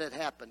all that had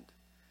happened.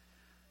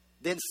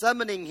 Then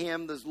summoning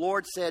him, the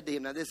Lord said to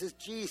him, now this is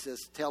Jesus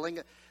telling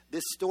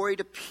this story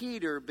to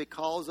Peter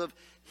because of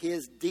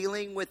his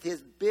dealing with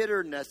his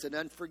bitterness and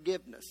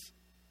unforgiveness.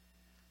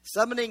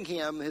 Summoning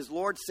him, his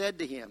Lord said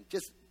to him,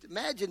 just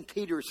imagine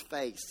Peter's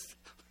face.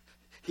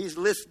 He's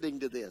listening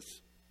to this.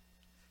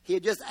 He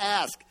had just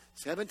asked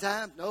 7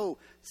 times? No,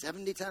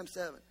 70 times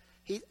 7.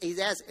 He's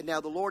asked, and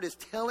now the Lord is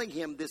telling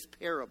him this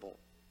parable.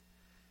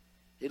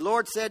 The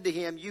Lord said to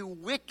him, "You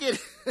wicked,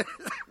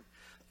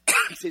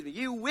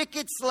 you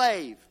wicked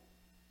slave,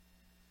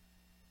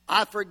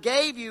 I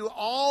forgave you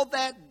all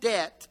that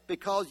debt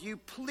because you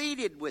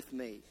pleaded with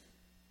me.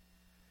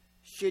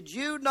 Should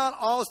you not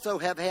also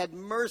have had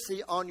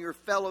mercy on your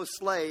fellow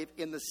slave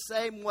in the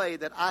same way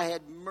that I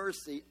had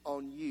mercy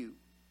on you?"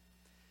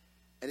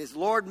 And his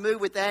Lord,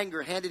 moved with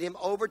anger, handed him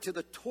over to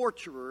the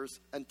torturers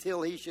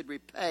until he should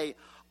repay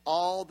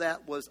all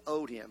that was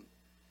owed him.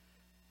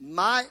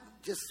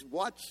 Just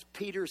watch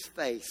Peter's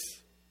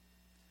face.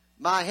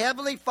 My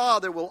heavenly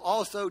Father will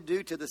also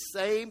do to the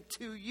same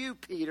to you,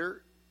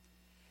 Peter,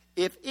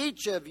 if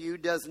each of you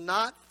does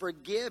not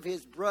forgive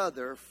his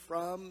brother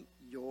from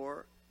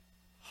your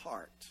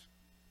heart.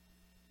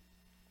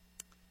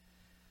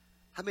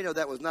 How many know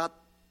that was not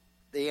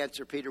the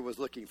answer Peter was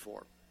looking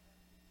for?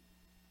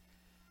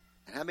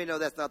 And how many know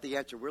that's not the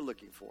answer we're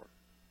looking for?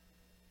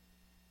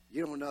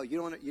 You don't know. You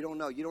don't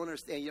know. You don't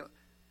understand.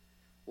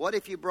 What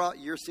if you brought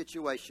your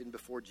situation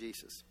before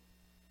Jesus?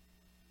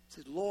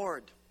 Said,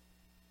 Lord,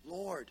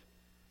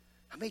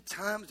 how many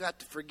times do I have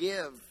to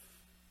forgive?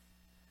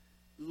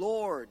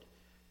 Lord,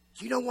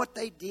 do you know what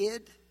they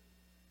did?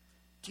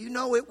 Do you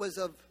know it was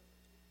of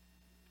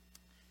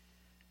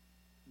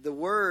the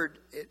word?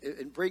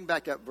 And bring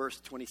back up verse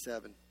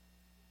 27.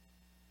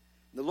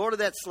 The Lord of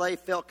that slave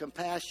felt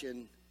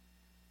compassion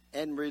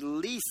and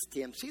released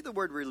him. See the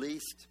word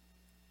released?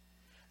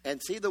 And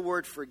see the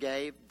word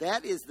forgave?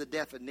 That is the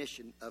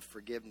definition of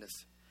forgiveness.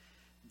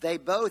 They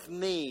both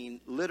mean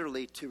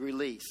literally to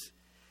release.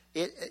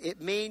 It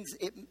means,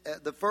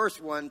 the first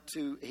one,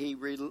 he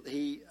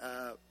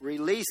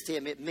released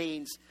him. It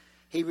means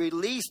he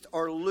released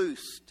or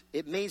loosed.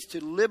 It means to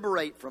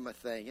liberate from a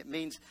thing. It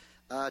means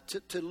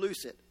to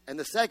loose it. And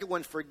the second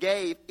one,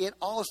 forgave, it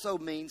also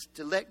means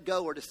to let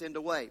go or to send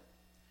away.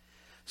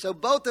 So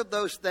both of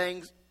those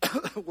things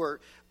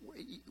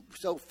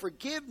so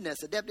forgiveness,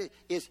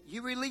 is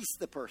you release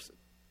the person.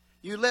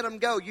 You let them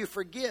go. You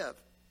forgive.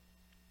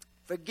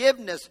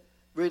 Forgiveness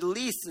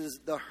releases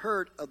the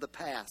hurt of the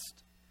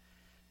past.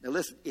 Now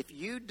listen, if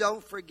you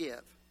don't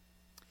forgive,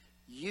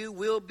 you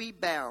will be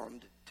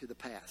bound to the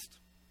past.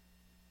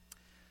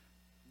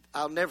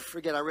 I'll never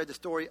forget, I read the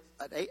story,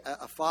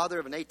 a father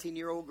of an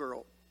 18-year-old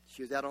girl.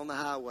 She was out on the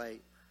highway.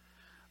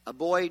 A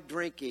boy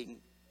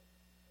drinking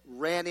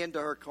ran into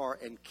her car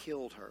and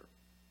killed her.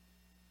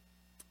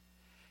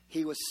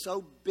 He was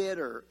so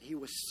bitter. He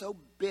was so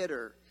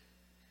bitter.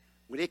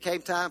 When it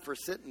came time for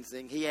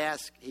sentencing,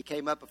 he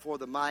came up before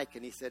the mic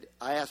and he said,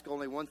 I ask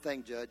only one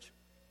thing, Judge.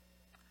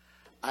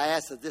 I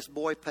ask that this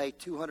boy pay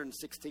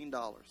 $216.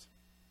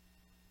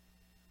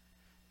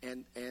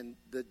 And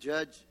the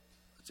judge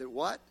said,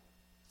 what?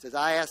 He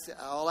says,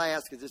 all I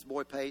ask is this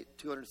boy pay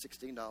 $216.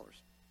 He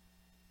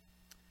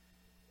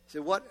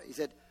said, what? He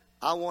said,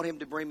 I want him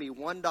to bring me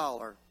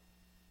 $1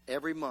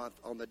 every month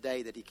on the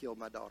day that he killed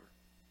my daughter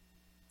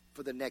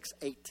for the next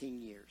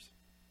 18 years.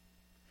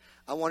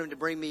 I want him to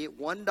bring me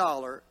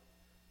 $1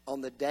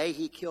 on the day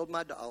he killed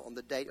my daughter, on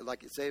the date,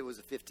 like you say it was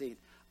the 15th.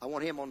 I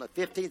want him on the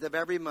 15th of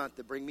every month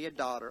to bring me a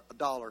dollar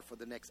for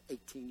the next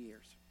 18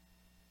 years.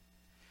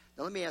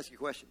 Now let me ask you a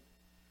question.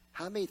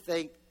 How many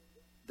think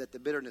that the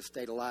bitterness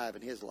stayed alive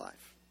in his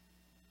life?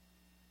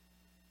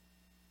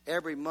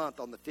 Every month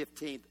on the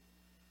 15th,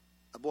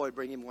 a boy would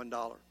bring him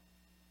 $1.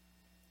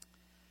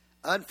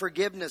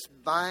 Unforgiveness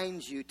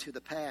binds you to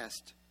the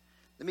past.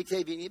 Let me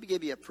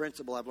give you a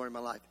principle I've learned in my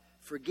life.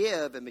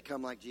 Forgive and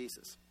become like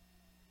Jesus.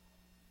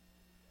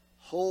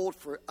 Hold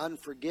for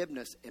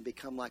unforgiveness and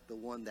become like the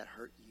one that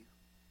hurt you.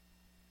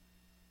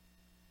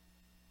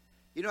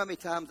 You know how many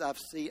times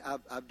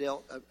I've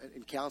dealt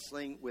in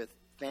counseling with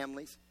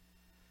families,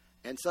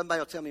 and somebody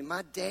will tell me,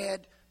 my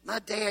dad,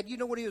 you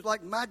know what he was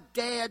like? My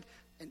dad,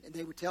 and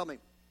they would tell me,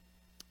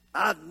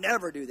 I'd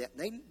never do that.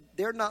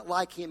 They're not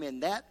like him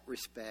in that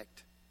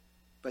respect,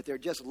 but they're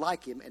just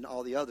like him in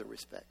all the other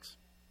respects.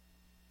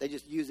 They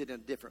just use it in a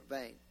different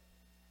vein.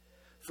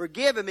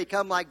 Forgive and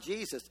become like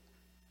Jesus.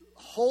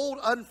 Hold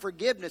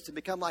unforgiveness and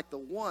become like the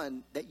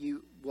one that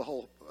you will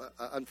hold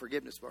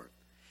unforgiveness for.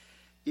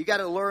 You got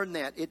to learn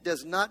that. It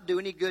does not do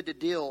any good to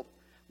deal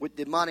with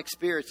demonic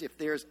spirits if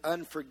there's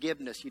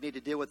unforgiveness. You need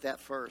to deal with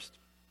that first.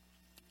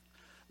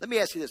 Let me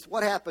ask you this.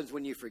 What happens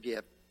when you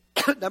forgive?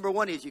 Number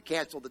one is you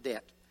cancel the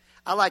debt.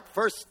 I like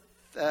 1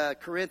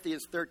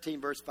 Corinthians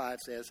 13 verse 5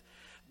 says,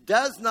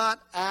 does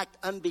not act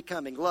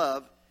unbecoming.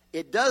 Love,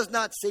 it does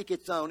not seek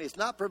its own, is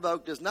not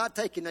provoked, does not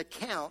take into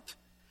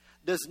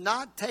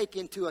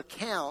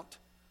account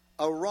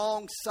a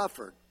wrong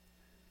suffered.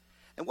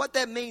 And what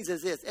that means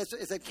is this.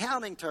 It's an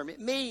accounting term.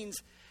 It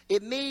means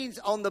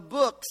on the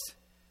books,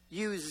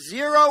 you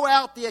zero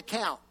out the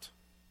account.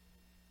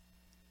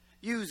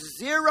 You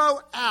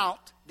zero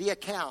out the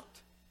account.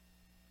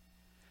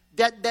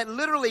 That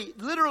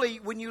literally,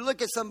 when you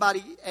look at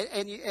somebody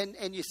and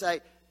you say,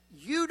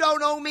 you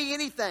don't owe me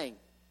anything.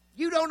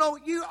 You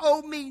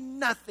owe me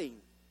nothing.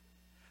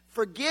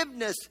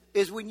 Forgiveness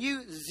is when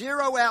you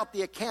zero out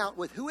the account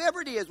with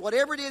whoever it is,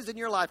 whatever it is in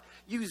your life,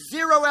 you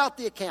zero out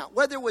the account.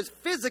 Whether it was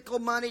physical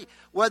money,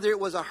 whether it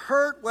was a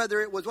hurt,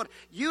 whether it was what.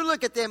 You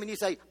look at them and you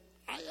say,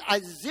 I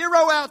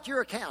zero out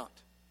your account.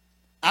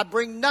 I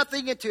bring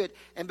nothing into it.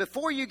 And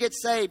before you get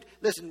saved,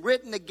 listen,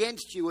 written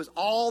against you was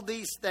all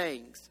these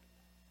things.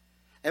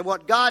 And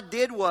what God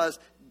did was,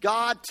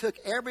 God took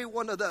every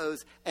one of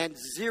those and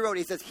zeroed.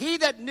 He says, he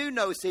that knew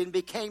no sin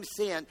became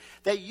sin,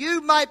 that you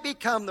might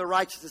become the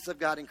righteousness of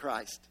God in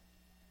Christ.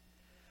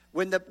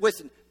 When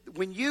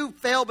you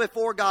fell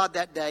before God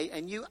that day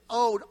and you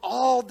owed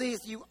all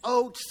this, you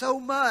owed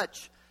so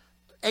much,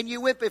 and you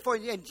went before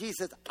him, and Jesus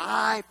says,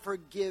 I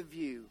forgive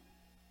you.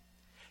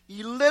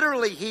 You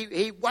literally,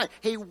 he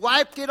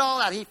wiped it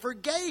all out. He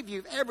forgave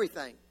you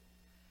everything.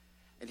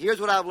 And here's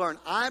what I've learned.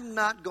 I'm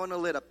not going to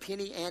let a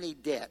penny ante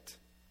debt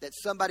that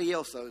somebody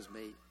else owes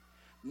me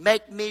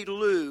make me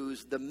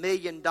lose the $1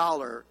 million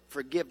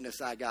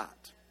forgiveness I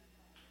got.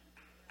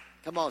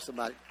 Come on,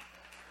 somebody.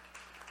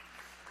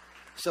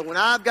 So when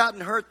I've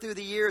gotten hurt through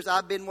the years,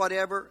 I've been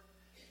whatever.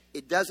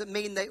 It doesn't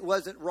mean that it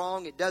wasn't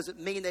wrong. It doesn't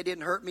mean they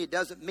didn't hurt me. It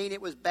doesn't mean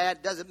it was bad.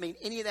 It doesn't mean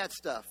any of that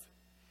stuff.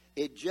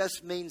 It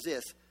just means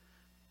this.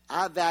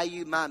 I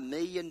value my $1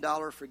 million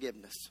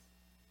forgiveness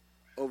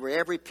over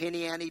every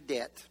penny ante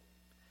debt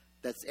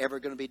that's ever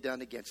going to be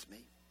done against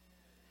me.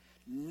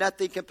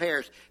 Nothing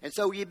compares. And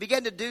so you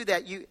begin to do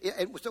that.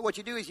 So what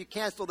you do is you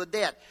cancel the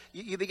debt.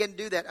 You begin to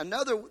do that.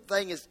 Another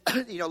thing is,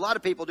 a lot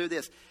of people do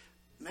this.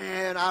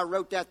 Man, I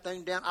wrote that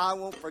thing down. I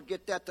won't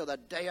forget that till the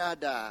day I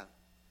die.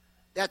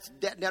 That's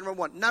debt number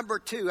one. Number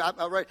two,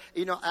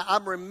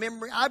 I'm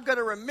remembering. I've got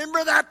to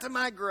remember that to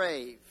my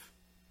grave.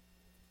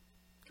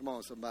 Come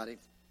on, somebody.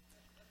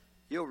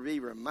 You'll be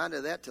reminded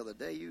of that till the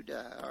day you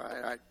die.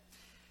 All right.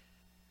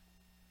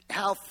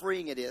 How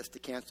freeing it is to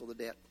cancel the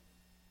debt.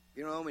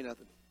 You don't owe me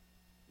nothing.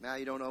 Now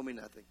you don't owe me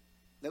nothing.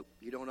 Nope,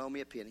 you don't owe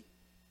me a penny.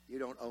 You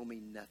don't owe me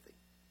nothing.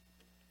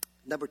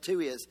 Number two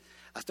is,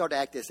 I started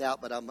to act this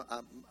out, but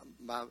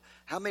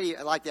how many,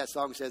 like that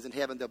song says, in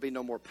heaven there'll be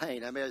no more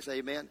pain. How many say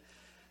amen?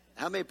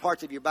 How many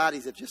parts of your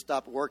bodies have just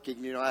stopped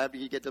working, after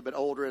you get a bit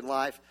older in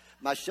life?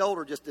 My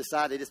shoulder just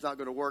decided it's not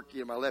going to work.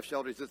 My left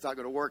shoulder is just not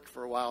going to work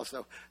for a while.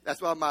 So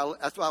that's why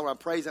when I'm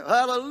praising,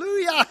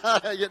 hallelujah,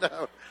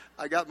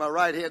 I got my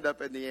right hand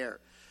up in the air.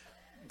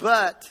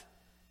 But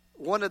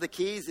one of the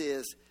keys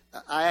is,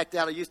 I act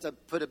out. I used to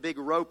put a big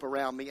rope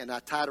around me, and I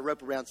tied a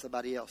rope around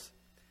somebody else.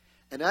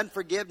 And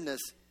unforgiveness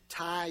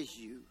ties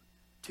you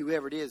to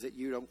whoever it is that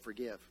you don't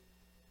forgive.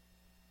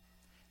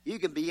 You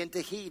can be in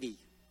Tahiti.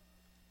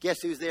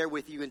 Guess who's there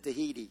with you in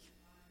Tahiti?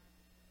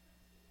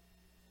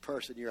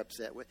 Person you're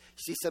upset with.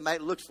 See somebody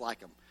that looks like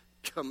them,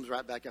 comes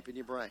right back up in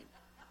your brain.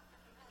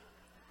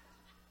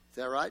 Is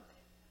that right?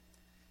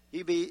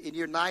 You be in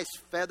your nice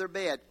feather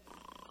bed.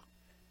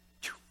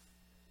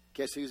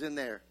 Guess who's in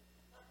there?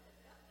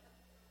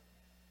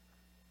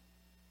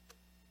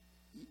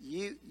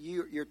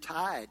 You're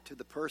tied to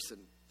the person.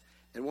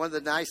 And one of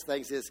the nice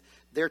things is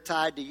they're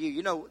tied to you.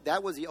 You know,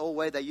 that was the old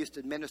way they used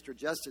to administer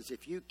justice.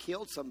 If you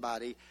killed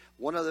somebody,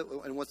 some of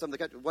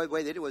the way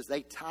they did it was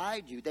they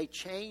tied you, they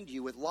chained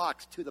you with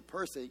locks to the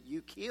person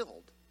you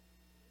killed.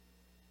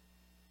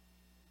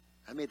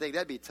 I mean, I think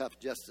that'd be tough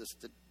justice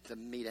to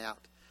mete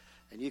out,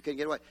 and you couldn't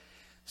get away.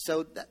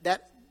 So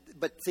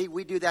but see,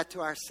 we do that to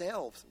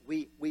ourselves.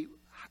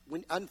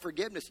 When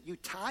unforgiveness, you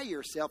tie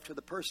yourself to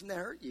the person that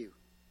hurt you.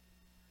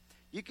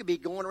 You could be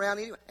going around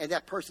anyway, and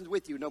that person's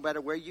with you no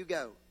matter where you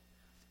go.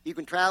 You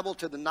can travel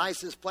to the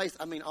nicest place.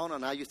 I mean, on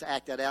and on. I used to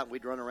act that out, and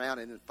we'd run around,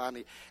 and then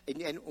finally,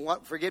 and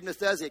what forgiveness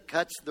does, it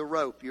cuts the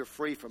rope. You're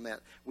free from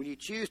that. When you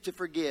choose to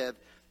forgive,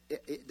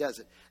 it does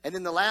it. And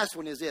then the last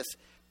one is this,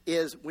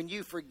 is when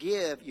you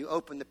forgive, you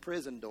open the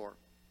prison door.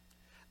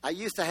 I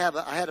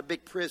had a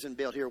big prison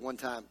built here one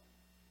time,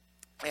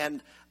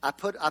 and I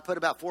put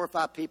about 4 or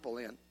 5 people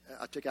in.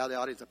 I took out the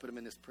audience, I put them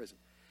in this prison.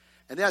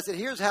 And then I said,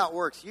 here's how it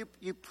works.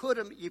 You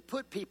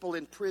put people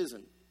in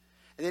prison.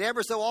 And then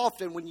ever so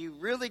often, when you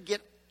really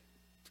get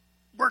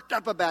worked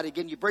up about it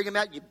again, you bring them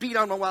out, you beat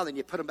on them a while, then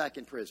you put them back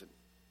in prison.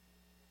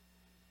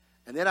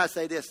 And then I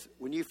say this,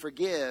 when you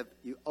forgive,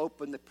 you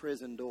open the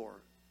prison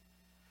door.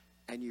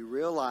 And you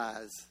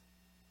realize,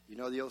 you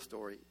know the old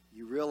story,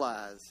 you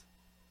realize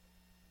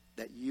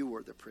that you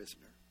were the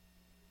prisoner.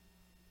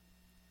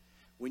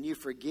 When you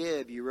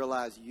forgive, you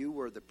realize you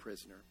were the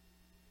prisoner.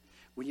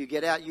 When you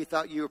get out, you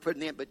thought you were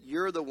putting in, but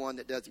you're the one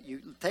that does it.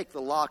 You take the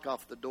lock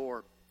off the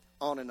door,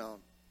 on and on.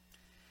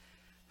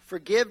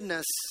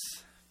 Forgiveness,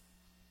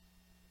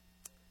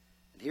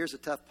 and here's the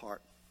tough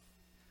part.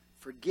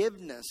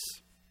 Forgiveness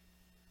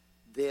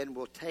then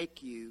will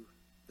take you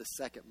the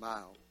second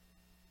mile.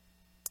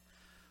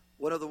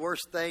 One of the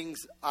worst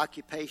things,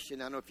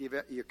 occupation, I don't know if you've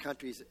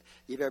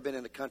ever been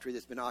in a country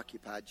that's been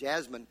occupied.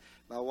 Jasmine,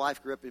 my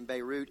wife, grew up in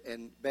Beirut,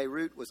 and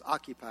Beirut was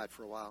occupied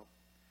for a while.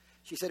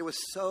 She said it was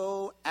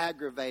so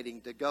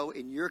aggravating to go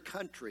in your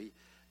country,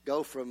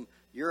 go from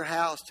your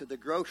house to the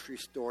grocery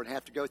store and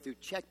have to go through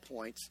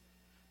checkpoints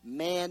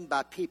manned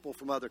by people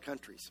from other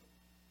countries.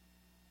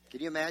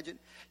 Can you imagine?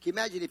 Can you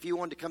imagine if you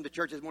wanted to come to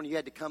church this morning, you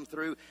had to come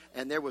through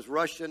and there was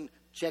Russian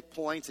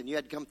checkpoints and you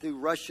had to come through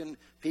Russian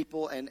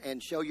people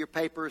and show your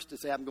papers to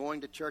say, I'm going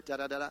to church,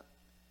 da-da-da-da.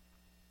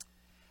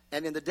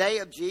 And in the day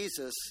of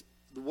Jesus,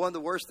 one of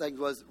the worst things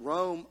was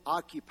Rome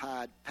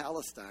occupied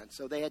Palestine.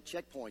 So they had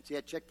checkpoints. You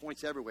had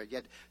checkpoints everywhere. You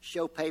had to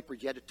show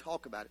papers. You had to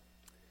talk about it.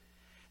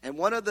 And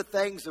one of the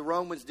things the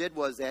Romans did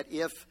was that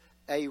if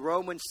a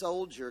Roman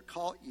soldier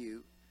caught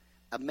you,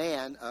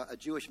 a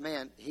Jewish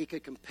man, he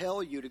could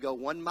compel you to go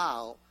 1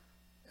 mile,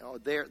 or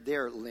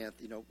their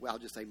length, I'll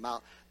just say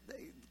mile,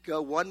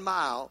 go 1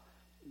 mile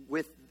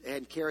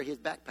and carry his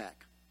backpack.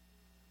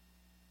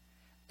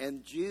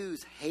 And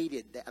Jews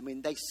hated that. I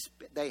mean,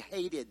 they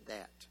hated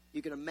that.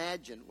 You can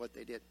imagine what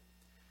they did.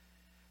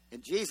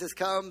 And Jesus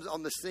comes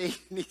on the scene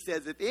and he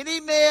says, if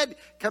any man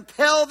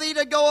compel thee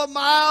to go 1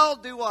 mile,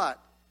 do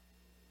what?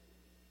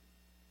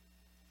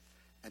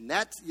 And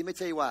let me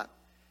tell you why.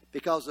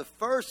 Because the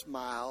first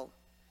mile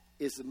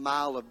is the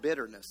mile of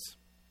bitterness.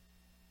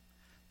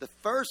 The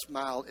first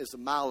mile is a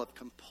mile of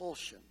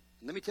compulsion.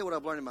 And let me tell you what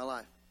I've learned in my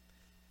life.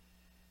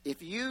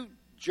 If you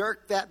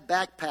jerk that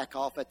backpack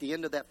off at the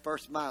end of that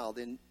first mile,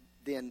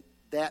 then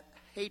that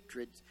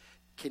hatred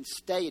can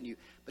stay in you.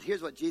 But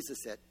here's what Jesus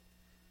said.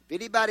 If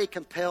anybody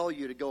compel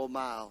you to go 1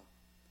 mile,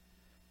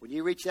 when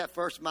you reach that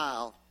first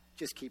mile,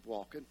 just keep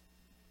walking.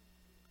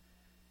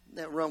 And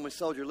that Roman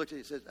soldier looked at you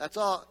and said, that's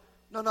all.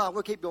 No,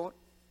 we'll keep going.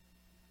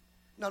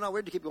 No, we're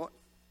going to keep going.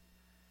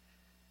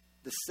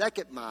 The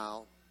second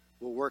mile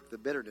will work the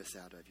bitterness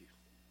out of you.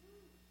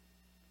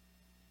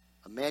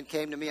 A man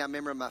came to me, I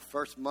remember my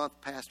first month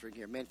pastoring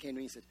here. A man came to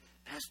me and said,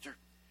 Pastor,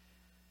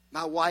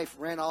 my wife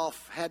ran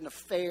off, had an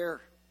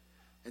affair,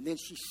 and then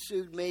she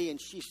sued me,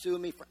 and she sued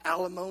me for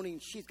alimony,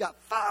 and she's got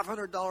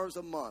 $500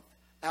 a month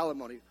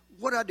alimony.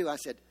 What do I do? I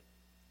said,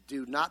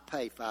 do not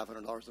pay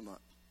 $500 a month.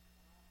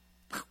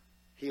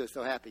 He was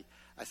so happy.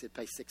 I said,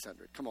 pay $600.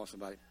 Come on,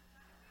 somebody.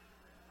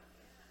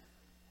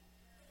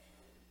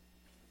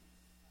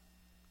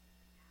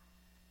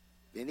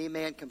 If any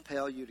man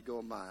compel you to go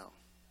 1 mile,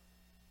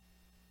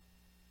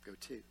 go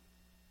 2.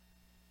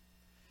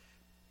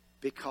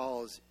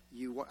 Because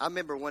I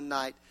remember one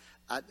night,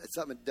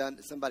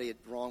 somebody had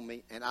wronged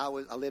me, and I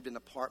lived in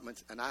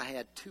apartments, and I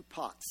had 2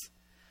 pots.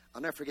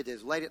 I'll never forget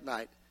this. Late at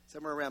night,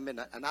 somewhere around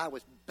midnight, and I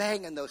was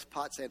banging those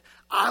pots, saying,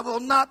 I will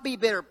not be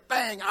bitter.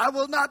 Bang, I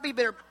will not be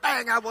bitter.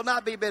 Bang, I will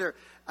not be bitter.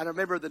 And I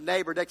remember the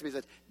neighbor next to me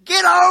said,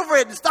 get over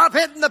it and stop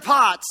hitting the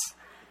pots.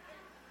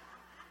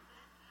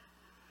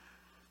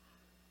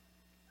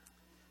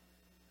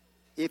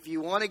 If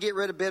you want to get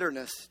rid of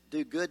bitterness,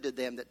 do good to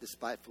them that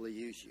despitefully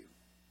use you.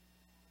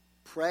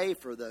 Pray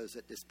for those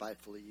that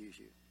despitefully use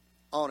you.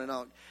 On and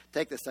on.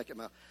 Take the second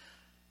mile.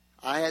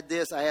 I had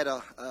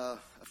a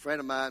friend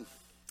of mine,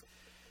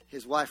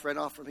 his wife ran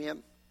off from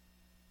him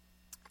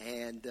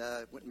and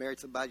went and married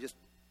somebody, just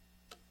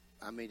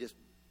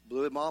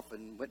blew him off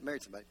and went and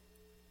married somebody.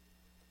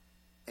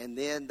 And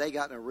then they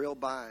got in a real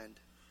bind.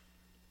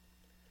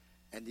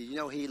 And did you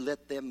know he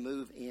let them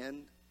move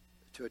in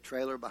to a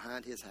trailer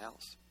behind his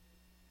house?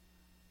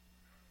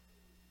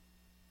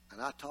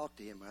 And I talked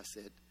to him. I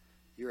said,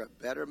 "You're a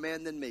better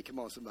man than me." Come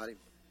on, somebody.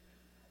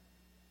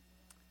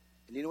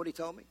 And you know what he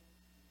told me?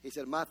 He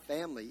said, "My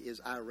family is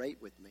irate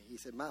with me." He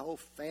said, "My whole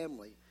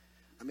family,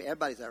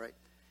 everybody's irate."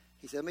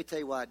 He said, "Let me tell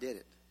you why I did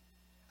it.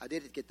 I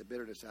did it to get the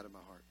bitterness out of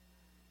my heart."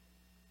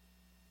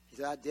 He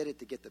said, "I did it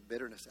to get the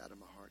bitterness out of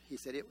my heart." He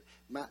said,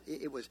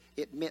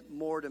 it meant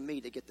more to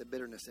me to get the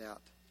bitterness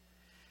out.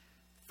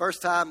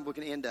 First time, we're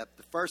going to end up.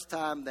 The first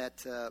time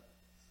that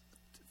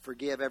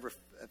forgive ever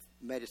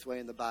made its way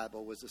in the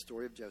Bible was the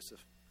story of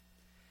Joseph.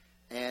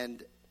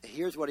 And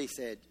here's what he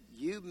said: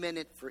 "You meant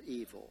it for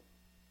evil."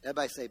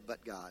 Everybody say,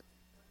 "But God."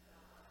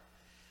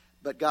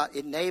 But God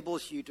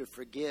enables you to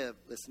forgive.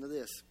 Listen to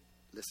this.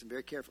 Listen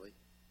very carefully.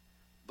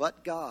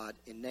 But God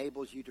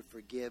enables you to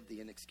forgive the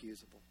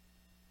inexcusable.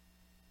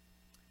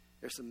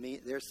 There's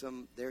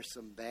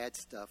some bad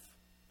stuff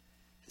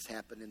has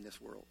happened in this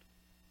world.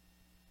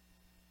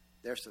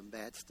 There's some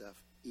bad stuff,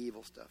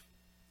 evil stuff.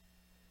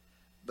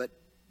 But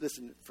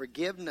listen,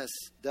 forgiveness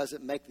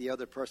doesn't make the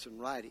other person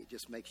right. It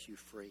just makes you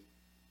free.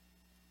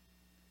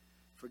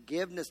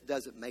 Forgiveness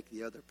doesn't make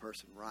the other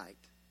person right.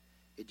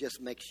 It just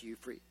makes you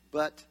free.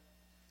 But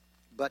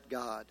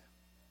God.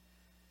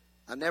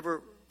 I'll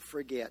never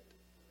forget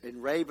in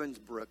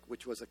Ravensbrück,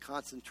 which was a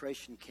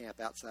concentration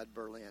camp outside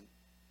Berlin.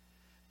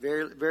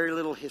 Very, very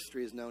little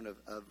history is known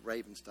of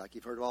Ravensbrück.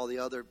 You've heard of all the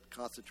other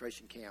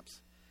concentration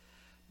camps.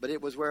 But it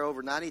was where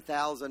over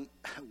 90,000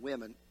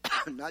 women,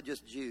 not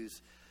just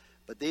Jews,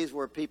 but these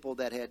were people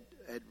that had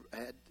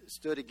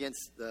stood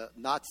against the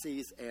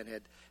Nazis and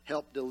had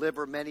helped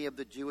deliver many of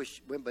the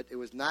Jewish women. But it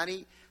was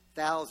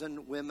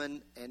 90,000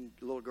 women and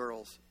little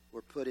girls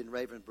were put in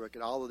Ravensbrück,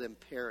 and all of them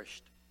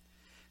perished.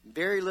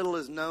 Very little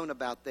is known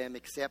about them,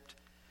 except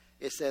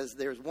it says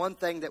there's one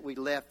thing that we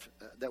left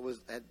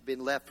had been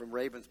left from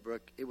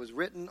Ravensbrück. It was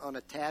written on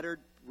a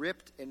tattered,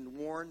 ripped, and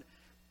worn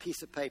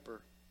piece of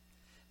paper.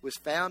 It was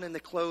found in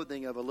the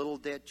clothing of a little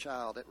dead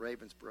child at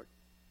Ravensbrück.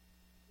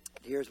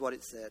 Here's what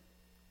it said: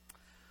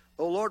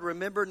 "O Lord,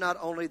 remember not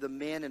only the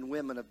men and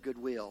women of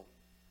goodwill,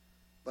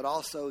 but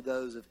also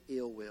those of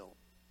ill will.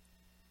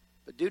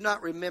 But do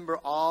not remember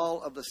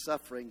all of the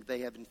suffering they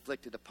have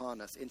inflicted upon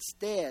us.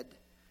 Instead,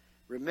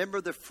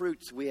 remember the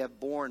fruits we have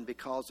borne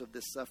because of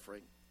this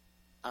suffering,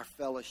 our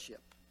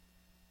fellowship,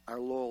 our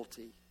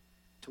loyalty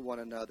to one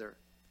another,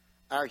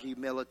 our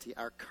humility,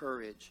 our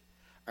courage,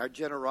 our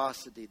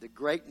generosity, the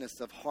greatness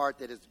of heart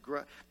that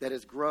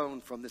has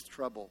grown from this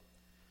trouble.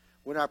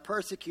 When our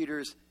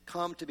persecutors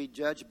come to be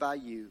judged by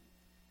you,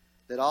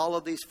 that all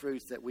of these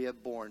fruits that we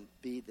have borne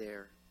be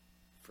their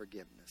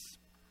forgiveness."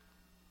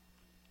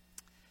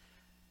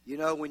 You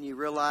know, when you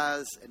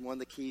realize, and one of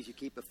the keys you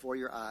keep before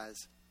your eyes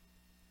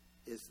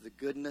is the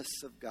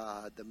goodness of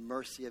God, the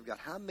mercy of God.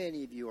 How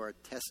many of you are a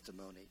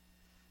testimony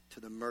to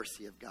the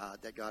mercy of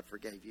God, that God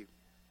forgave you?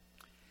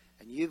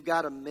 And you've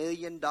got $1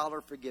 million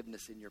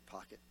forgiveness in your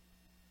pocket.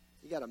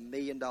 You got $1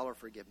 million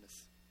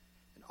forgiveness.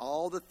 And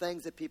all the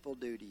things that people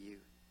do to you.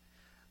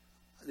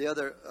 The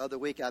other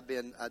week how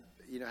many of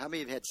you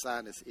have had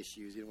sinus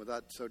issues, with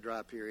that so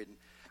dry period?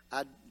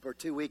 And for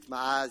 2 weeks, my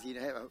eyes,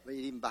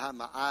 even behind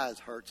my eyes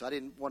hurt, so I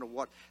didn't want to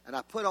watch. And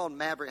I put on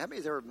Maverick. How many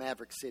of you ever heard of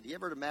Maverick City? You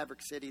ever heard of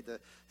Maverick City, the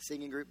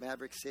singing group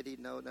Maverick City?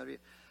 No, none of you?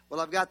 Well,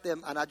 I've got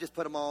them, and I just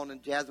put them on,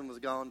 and Jasmine was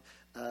gone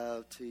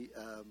to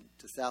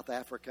South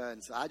Africa,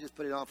 and so I just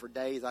put it on for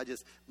days.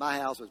 My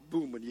house was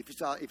booming.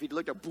 If you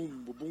looked at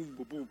boom, boom, boom,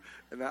 boom, boom,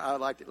 and I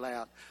liked it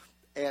loud.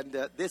 And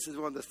this is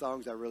one of the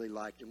songs I really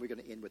liked, and we're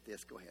going to end with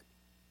this. Go ahead.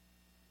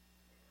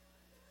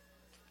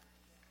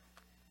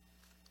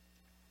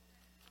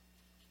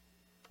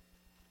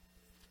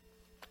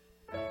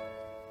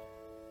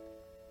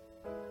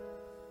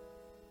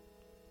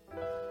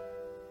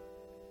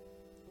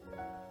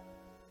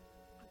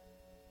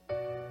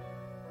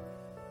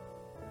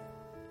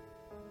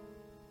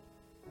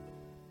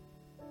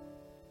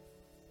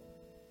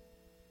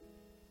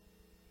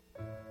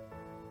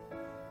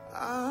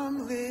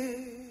 I'm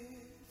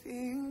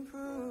living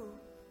proof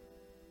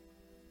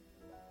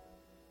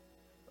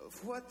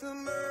of what the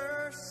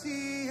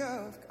mercy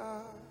of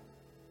God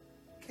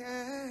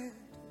can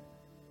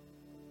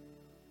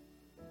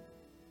do.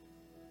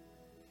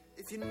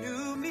 If you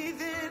knew me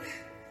then,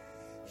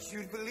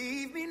 you'd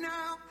believe me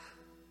now.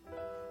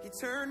 He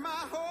turned my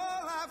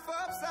whole life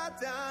upside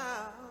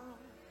down.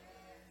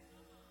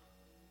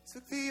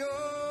 Took the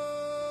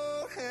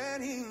old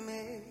and he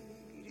made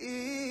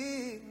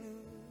it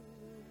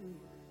new.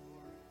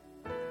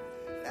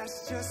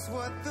 That's just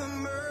what the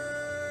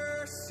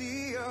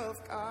mercy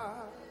of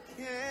God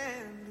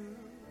can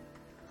do.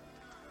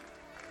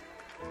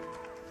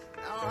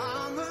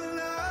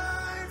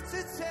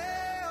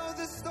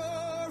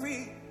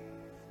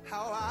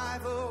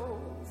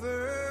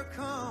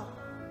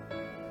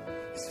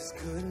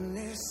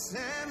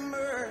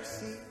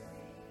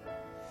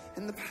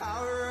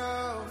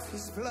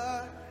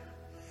 blood.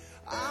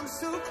 I'm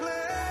so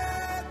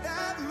glad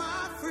that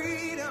my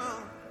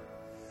freedom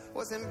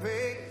wasn't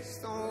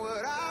based on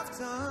what I've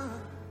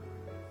done.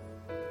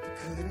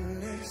 The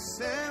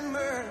goodness and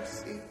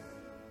mercy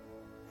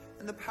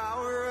and the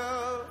power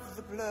of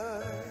the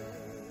blood.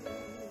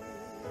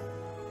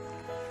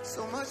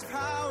 So much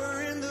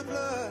power in the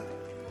blood.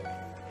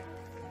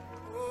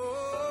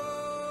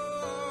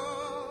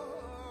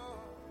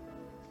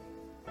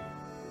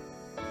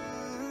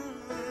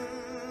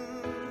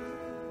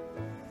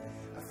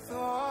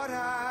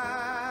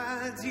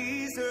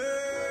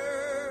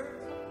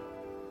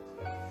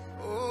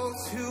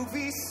 To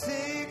be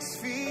 6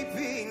 feet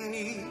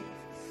beneath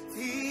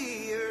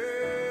the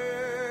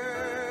earth.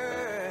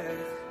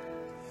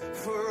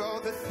 For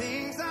all the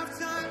things I've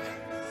done,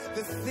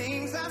 the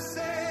things I've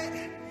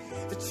said,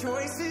 the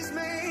choices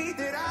made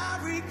that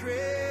I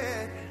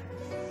regret.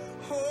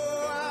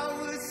 Oh, I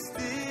would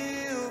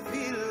still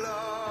be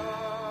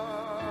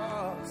lost.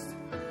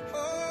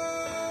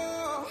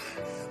 Oh,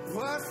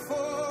 but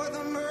for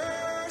the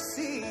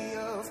mercy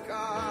of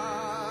God.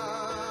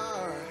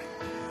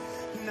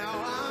 Now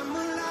I'm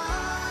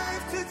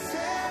alive to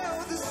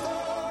tell the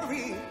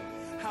story,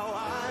 how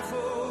I've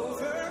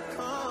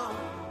overcome.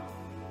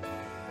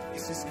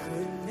 It's His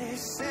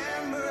goodness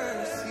and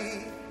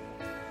mercy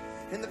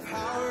and the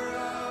power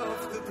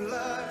of the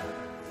blood.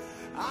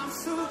 I'm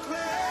so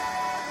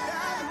glad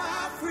that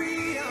my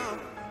freedom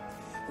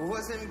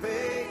wasn't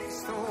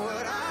based on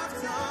what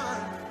I've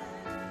done,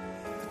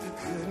 but the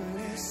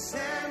goodness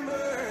and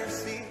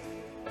mercy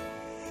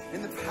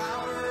and the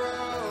power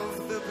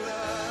of the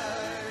blood.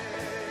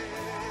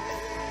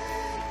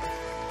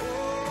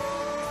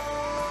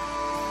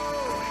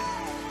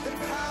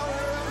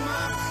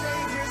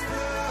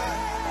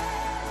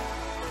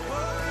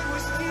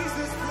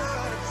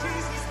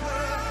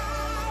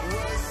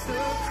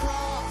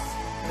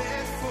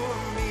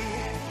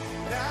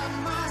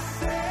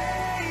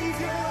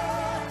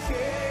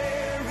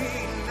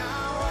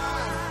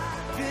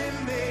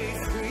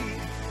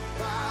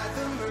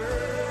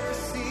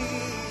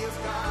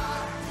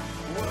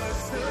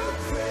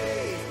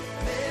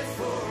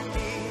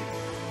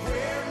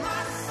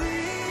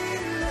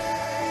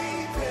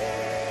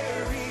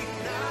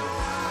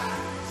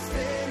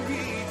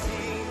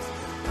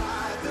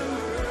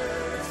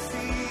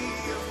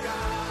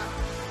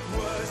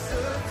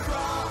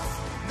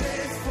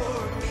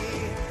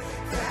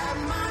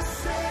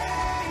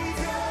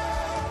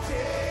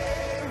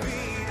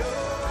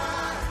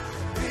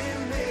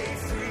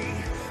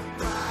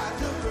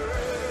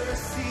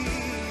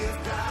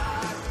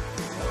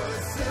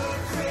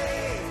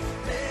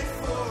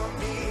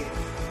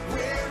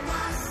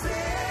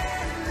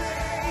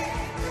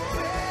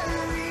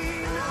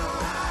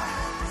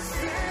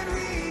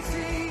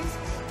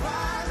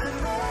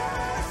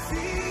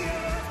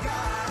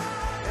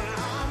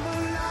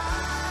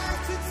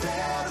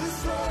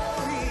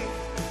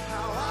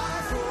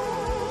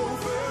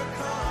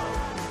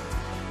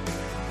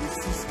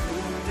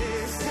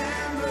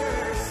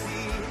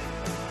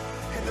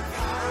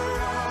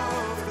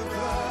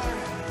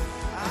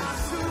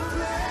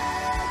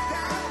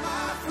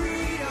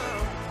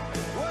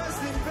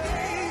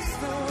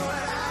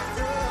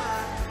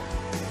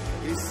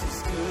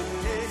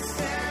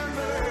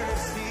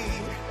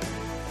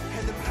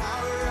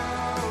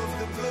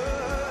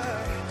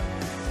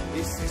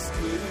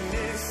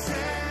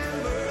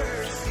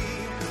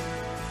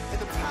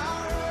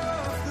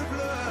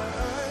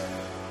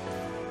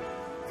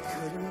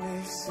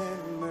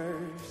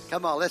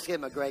 Come on, let's give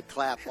him a great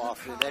clap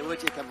off today,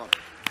 would you? Come on.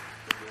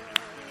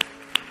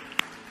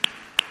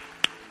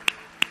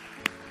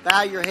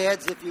 Bow your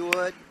heads if you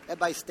would.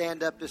 Everybody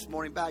stand up this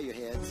morning. Bow your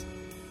heads.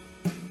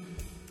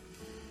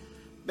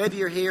 Maybe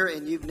you're here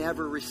and you've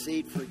never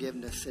received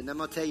forgiveness. And I'm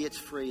going to tell you it's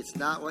free. It's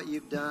not what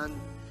you've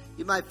done.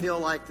 You might feel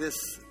like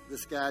this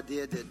guy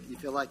did, that you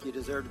feel like you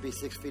deserve to be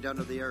 6 feet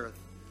under the earth.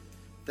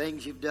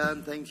 Things you've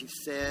done, things you've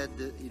said,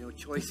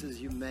 choices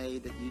you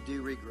made that you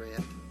do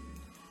regret.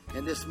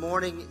 And this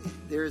morning,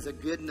 there is a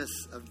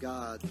goodness of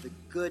God. The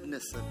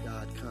goodness of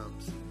God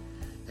comes.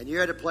 And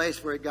you're at a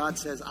place where God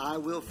says, I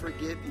will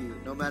forgive you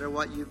no matter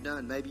what you've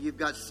done. Maybe you've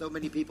got so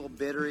many people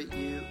bitter at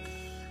you.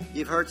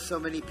 You've hurt so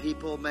many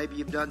people. Maybe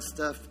you've done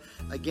stuff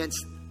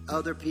against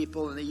other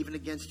people and even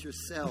against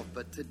yourself.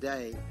 But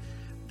today,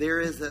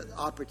 there is an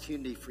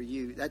opportunity for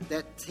you.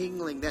 That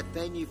tingling, that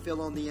thing you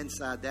feel on the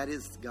inside, that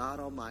is God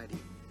Almighty.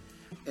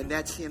 And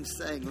that's Him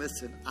saying,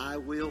 listen, I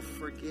will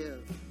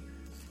forgive.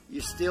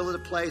 You're still at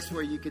a place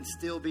where you can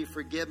still be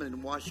forgiven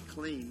and washed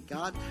clean.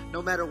 God,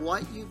 no matter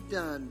what you've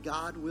done,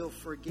 God will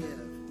forgive.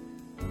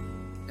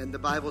 And the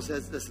Bible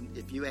says, listen,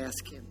 if you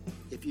ask Him,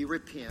 if you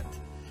repent,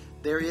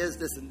 there is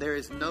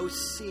no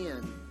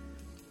sin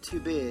too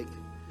big.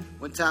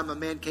 One time a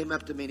man came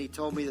up to me and he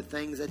told me the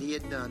things that he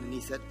had done. And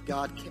he said,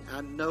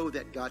 I know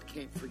that God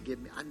can't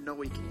forgive me. I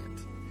know He can't.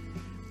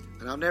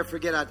 And I'll never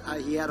forget,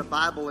 he had a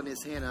Bible in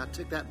his hand. And I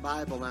took that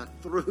Bible and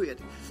I threw it.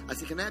 I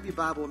said, can I have your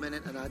Bible a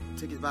minute? And I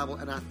took his Bible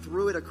and I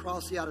threw it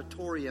across the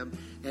auditorium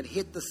and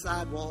hit the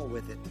side wall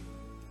with it.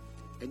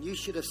 And you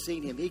should have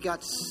seen him. He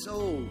got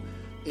so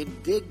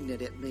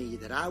indignant at me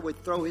that I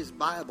would throw his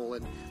Bible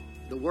and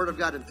the Word of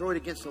God and throw it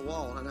against the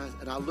wall.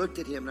 And I looked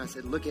at him and I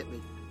said, look at me.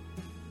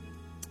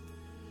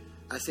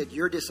 I said,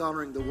 you're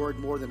dishonoring the Word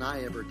more than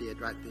I ever did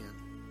right then.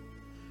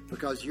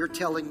 Because you're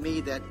telling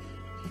me that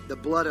the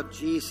blood of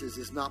Jesus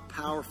is not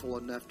powerful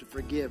enough to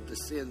forgive the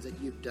sins that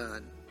you've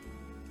done.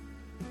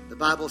 The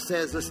Bible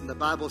says, listen, the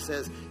Bible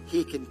says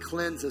he can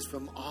cleanse us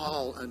from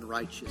all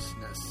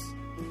unrighteousness.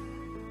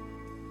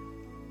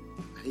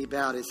 And he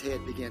bowed his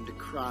head, began to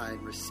cry,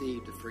 and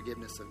received the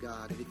forgiveness of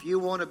God. And if you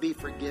want to be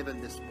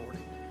forgiven this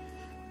morning,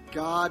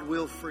 God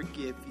will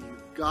forgive you.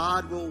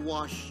 God will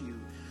wash you.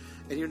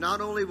 And he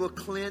not only will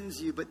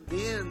cleanse you, but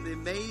then the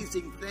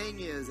amazing thing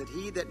is that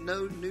he that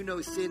knew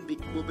no sin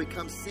will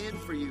become sin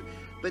for you.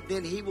 But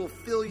then he will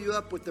fill you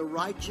up with the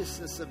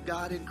righteousness of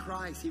God in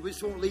Christ. He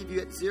just won't leave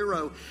you at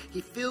zero.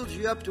 He fills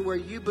you up to where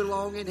you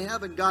belong in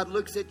heaven. God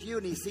looks at you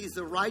and he sees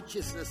the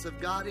righteousness of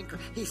God in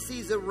Christ. He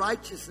sees the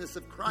righteousness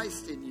of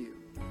Christ in you.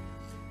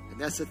 And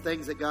that's the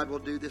things that God will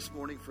do this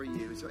morning for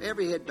you. So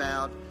every head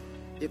bowed.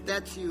 If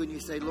that's you and you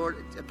say, Lord,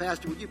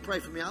 Pastor, would you pray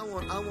for me? I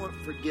want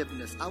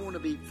forgiveness. I want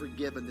to be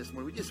forgiven this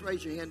morning. Would you just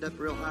raise your hand up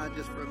real high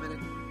just for a minute?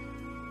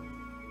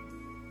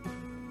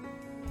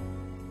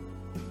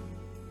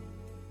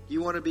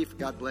 You want to be,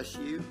 God bless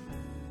you.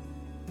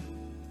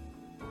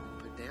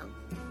 Put it down.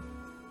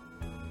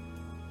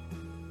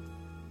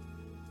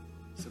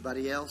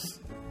 Somebody else?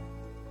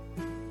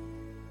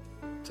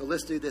 So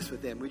let's do this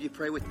with them. Would you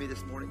pray with me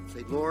this morning?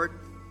 Say, Lord,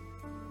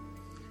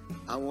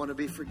 I want to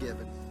be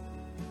forgiven.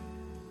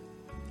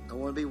 I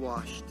want to be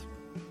washed.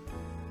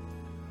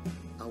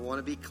 I want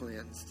to be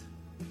cleansed.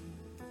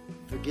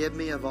 Forgive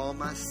me of all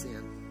my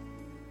sin.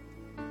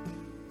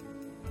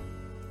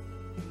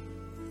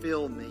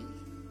 Fill me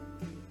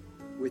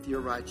with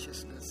your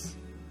righteousness.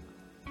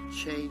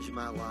 Change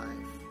my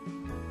life.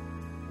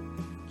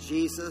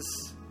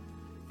 Jesus,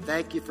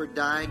 thank you for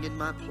dying in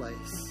my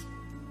place,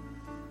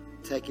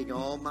 taking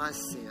all my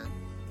sin,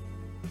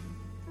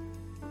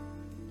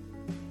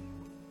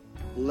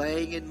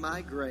 laying in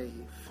my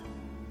grave.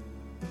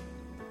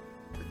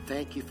 But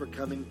thank you for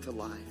coming to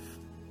life.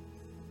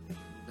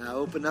 Now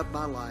open up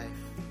my life.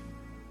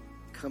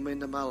 Come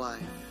into my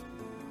life.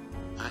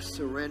 I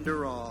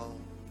surrender all.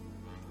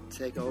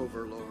 Take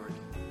over, Lord.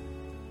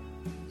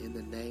 In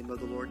the name of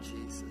the Lord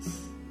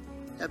Jesus.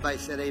 Everybody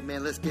said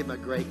amen. Let's give him a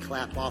great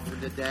clap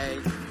offering today.